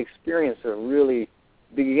he had the experience of really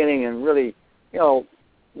beginning and really,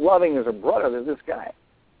 loving as a brother to this guy.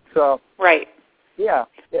 So, yeah,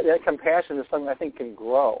 that compassion is something I think can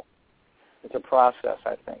grow. It's a process,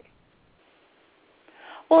 I think.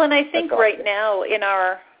 Well, and I think right now in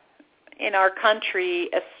our country,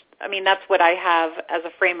 I mean, that's what I have as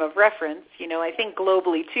a frame of reference. I think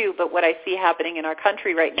globally too, but what I see happening in our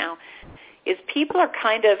country right now is people are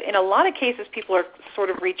kind of, in a lot of cases, people are sort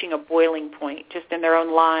of reaching a boiling point just in their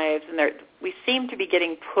own lives, and we seem to be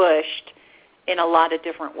getting pushed in a lot of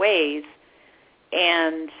different ways,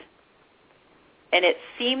 and it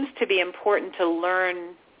seems to be important to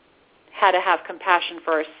learn how to have compassion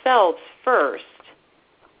for ourselves first,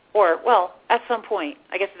 or, well, at some point.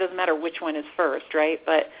 I guess it doesn't matter which one is first, right?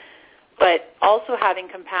 But also having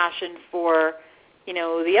compassion for,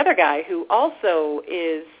 the other guy who also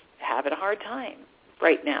is having a hard time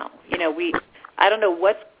right now. I don't know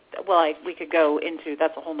we could go into,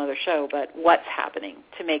 that's a whole other show, but what's happening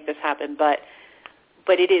to make this happen, but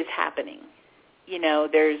it is happening.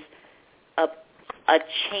 There's a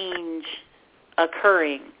change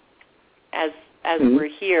occurring as we're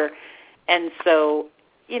here. And so,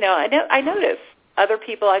 I notice other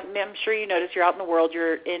people, I'm sure you notice, you're out in the world,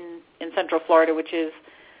 you're in Central Florida, which is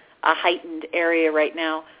a heightened area right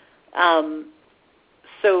now.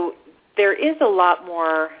 So there is a lot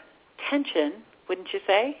more tension, wouldn't you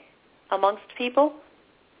say, amongst people?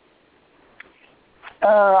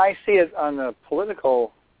 I see it on the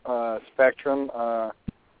political spectrum. I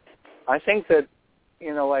think that,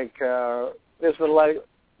 there's a lot of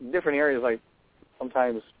different areas, like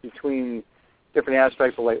sometimes between different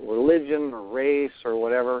aspects of like religion or race or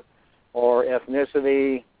whatever, or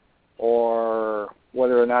ethnicity, or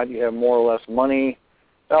whether or not you have more or less money.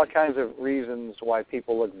 All kinds of reasons why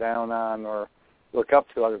people look down on or look up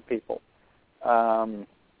to other people. I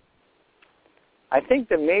think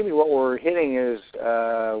that maybe what we're hitting is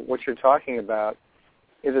what you're talking about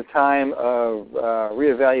is a time of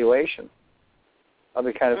reevaluation of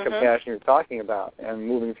the kind of compassion you're talking about and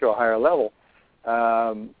moving to a higher level.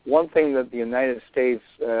 One thing that the United States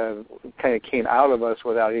kind of came out of us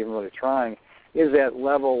without even really trying is that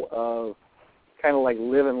level of kind of like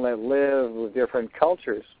live and let live with different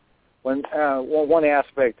cultures. When one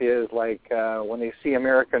aspect is like when they see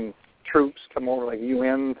American troops come over, like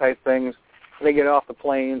UN type things, they get off the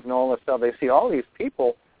planes and all this stuff. They see all these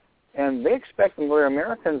people, and they expect them. They're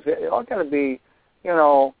Americans. They all got to be,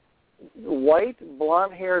 white,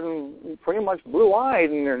 blonde-haired, and pretty much blue-eyed,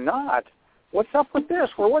 and they're not. What's up with this?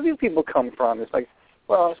 Where do these people come from? It's like,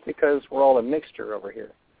 well, it's because we're all a mixture over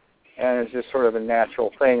here. And it's just sort of a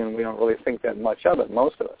natural thing, and we don't really think that much of it,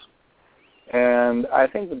 most of us. And I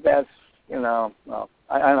think that's, I'm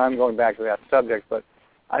going back to that subject, but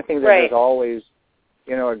I think that there's always,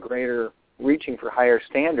 a greater reaching for higher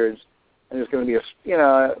standards, and there's going to be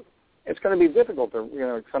it's going to be difficult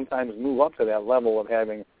to, sometimes move up to that level of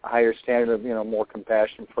having a higher standard of, more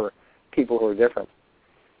compassion for people who are different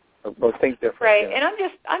or think different. Right, and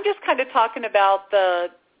I'm just kind of talking about the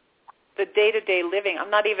day-to-day living. I'm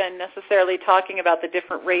not even necessarily talking about the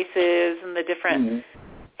different races and the different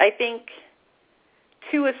I think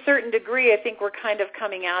to a certain degree, I think we're kind of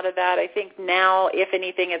coming out of that. I think now, if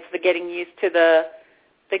anything, it's the getting used to the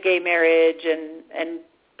gay marriage and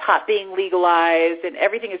pot being legalized, and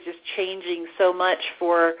everything is just changing so much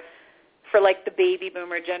for like the baby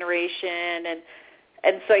boomer generation,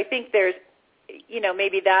 and so I think there's,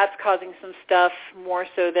 maybe that's causing some stuff more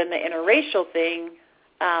so than the interracial thing.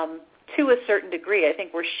 To a certain degree, I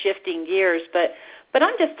think we're shifting gears, but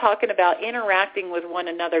I'm just talking about interacting with one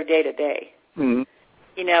another day to day.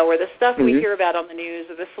 Or the stuff we hear about on the news,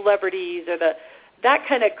 or the celebrities, or that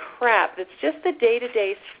kind of crap. That's just the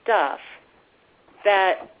day-to-day stuff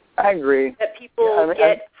that I agree. That people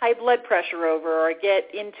get high blood pressure over, or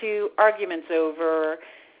get into arguments over,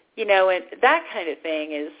 and that kind of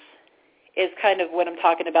thing is kind of what I'm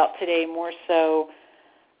talking about today. More so,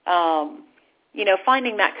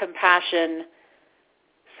 finding that compassion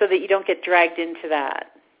so that you don't get dragged into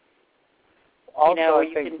that. Also,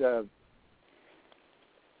 I think go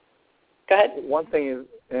ahead. One thing is,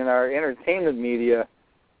 in our entertainment media,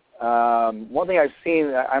 one thing I've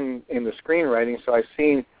seen, I'm in the screenwriting, so I've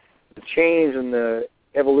seen the change in the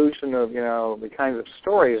evolution of, the kinds of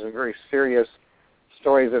stories, and very serious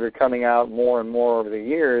stories that are coming out more and more over the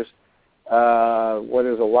years, where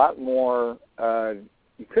there's a lot more,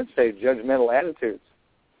 you could say, judgmental attitudes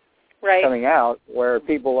coming out, where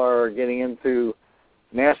people are getting into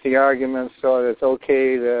nasty arguments so that it's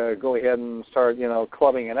okay to go ahead and start,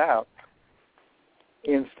 clubbing it out.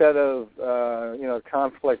 Instead of,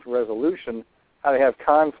 conflict resolution, how to have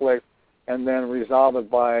conflict and then resolve it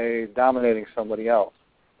by dominating somebody else.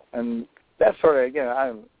 And that's sort of,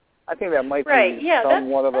 I think that might be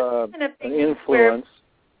somewhat of an influence.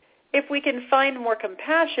 If we can find more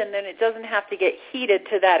compassion, then it doesn't have to get heated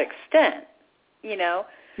to that extent,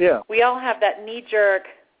 Yeah. We all have that knee-jerk,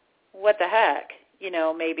 what the heck,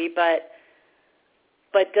 maybe, but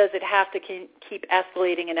does it have to keep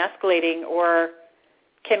escalating and escalating, or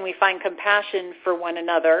can we find compassion for one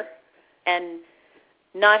another and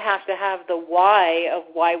not have to have the why of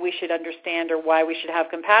why we should understand or why we should have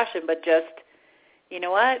compassion, but just, you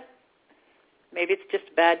know what, maybe it's just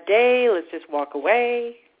a bad day, let's just walk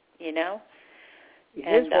away,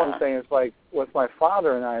 Here's one thing, it's like with my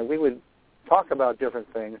father and I, we would talk about different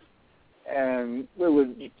things, and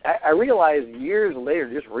I realized years later,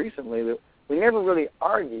 just recently, that we never really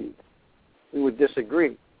argued. We would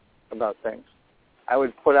disagree about things. I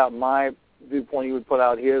would put out my viewpoint, he would put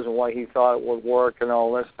out his and why he thought it would work and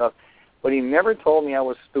all this stuff. But he never told me I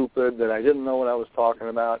was stupid, that I didn't know what I was talking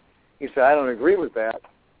about. He said, I don't agree with that.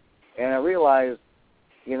 And I realized,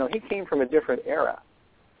 he came from a different era.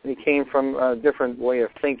 He came from a different way of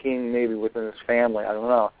thinking, maybe within his family, I don't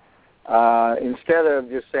know. Instead of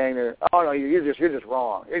just saying, oh, no, you're just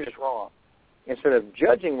wrong. You're just wrong. Instead of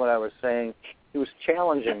judging what I was saying, he was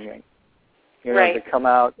challenging me, to come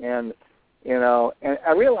out and, and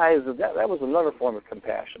I realized that was another form of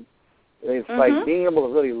compassion. It's like being able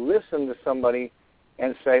to really listen to somebody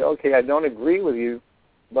and say, okay, I don't agree with you,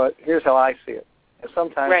 but here's how I see it. And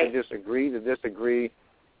sometimes you just agree to disagree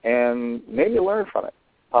and maybe learn from it,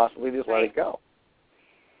 possibly just let it go.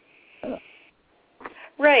 Yeah.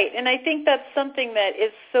 Right, and I think that's something that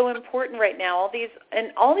is so important right now.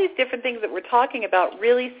 All these different things that we're talking about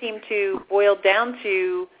really seem to boil down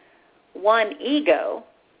to one, ego,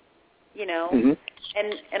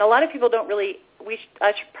 and a lot of people don't really.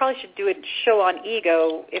 I probably should do a show on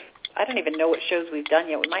ego. If I don't even know what shows we've done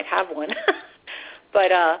yet, we might have one.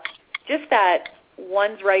 But just that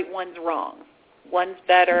one's right, one's wrong, one's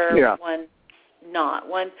better, one's not.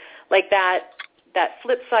 One like that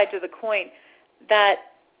flip side to the coin.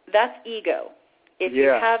 That's ego. If you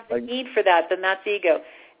have the need for that, then that's ego.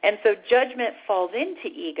 And so judgment falls into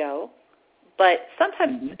ego, but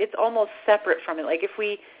sometimes it's almost separate from it. Like if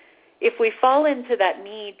we fall into that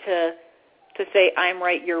need to say, I'm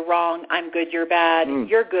right, you're wrong, I'm good, you're bad,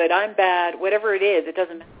 you're good, I'm bad, whatever it is, it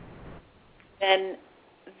doesn't matter,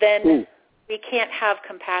 then we can't have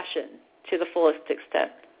compassion to the fullest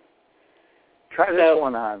extent. Try this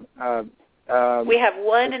one on. We have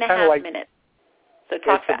 1.5 minutes. So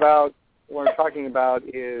talk fast. About what I'm talking about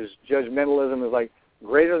is judgmentalism is like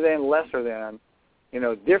greater than, lesser than.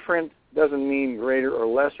 Different doesn't mean greater or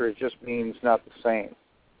lesser. It just means not the same.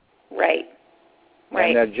 Right.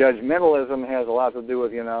 And that judgmentalism has a lot to do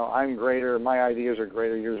with, I'm greater, my ideas are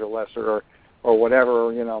greater, yours are lesser, or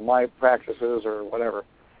whatever, my practices or whatever.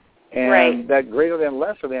 And that greater than,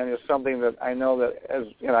 lesser than is something that I know that as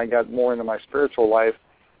I got more into my spiritual life,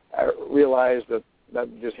 I realized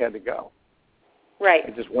that just had to go. Right.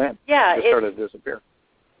 It just went. Yeah. It just started to disappear.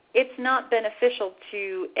 It's not beneficial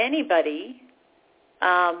to anybody,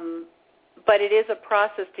 but it is a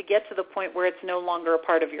process to get to the point where it's no longer a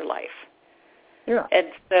part of your life. Yeah. And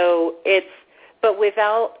so but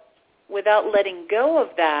without letting go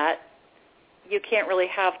of that, you can't really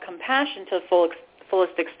have compassion to the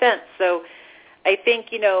fullest extent. So I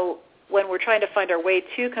think, when we're trying to find our way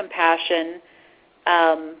to compassion,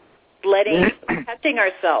 catching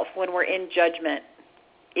ourselves when we're in judgment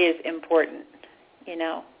is important,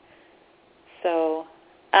 So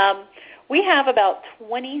we have about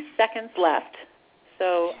 20 seconds left.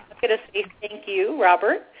 So I'm going to say thank you,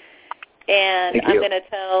 Robert. And I'm going to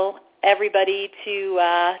tell everybody to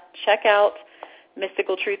check out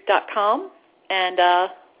mysticaltruth.com and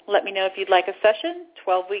let me know if you'd like a session,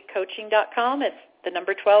 12weekcoaching.com. It's the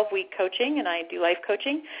number 12-week coaching, and I do life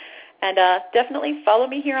coaching. And definitely follow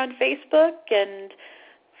me here on Facebook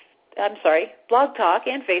Blog Talk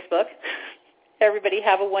and Facebook. Everybody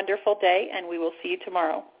have a wonderful day, and we will see you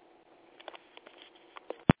tomorrow.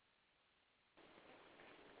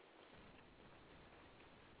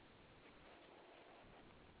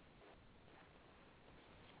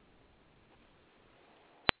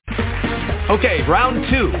 Okay, round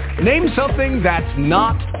 2. Name something that's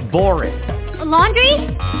not boring. A laundry?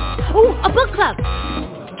 Ooh, a book club.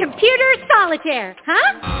 Computer solitaire,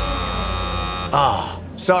 huh? Ah,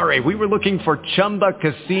 sorry, we were looking for Chumba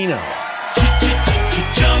Casino.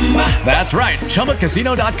 That's right,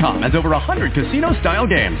 ChumbaCasino.com has over 100 casino-style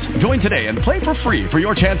games. Join today and play for free for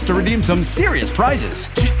your chance to redeem some serious prizes.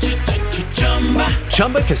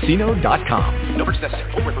 ChumbaCasino.com. No purchase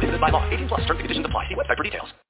necessary. Void where prohibited by law. 18+ terms and conditions apply. See website for details.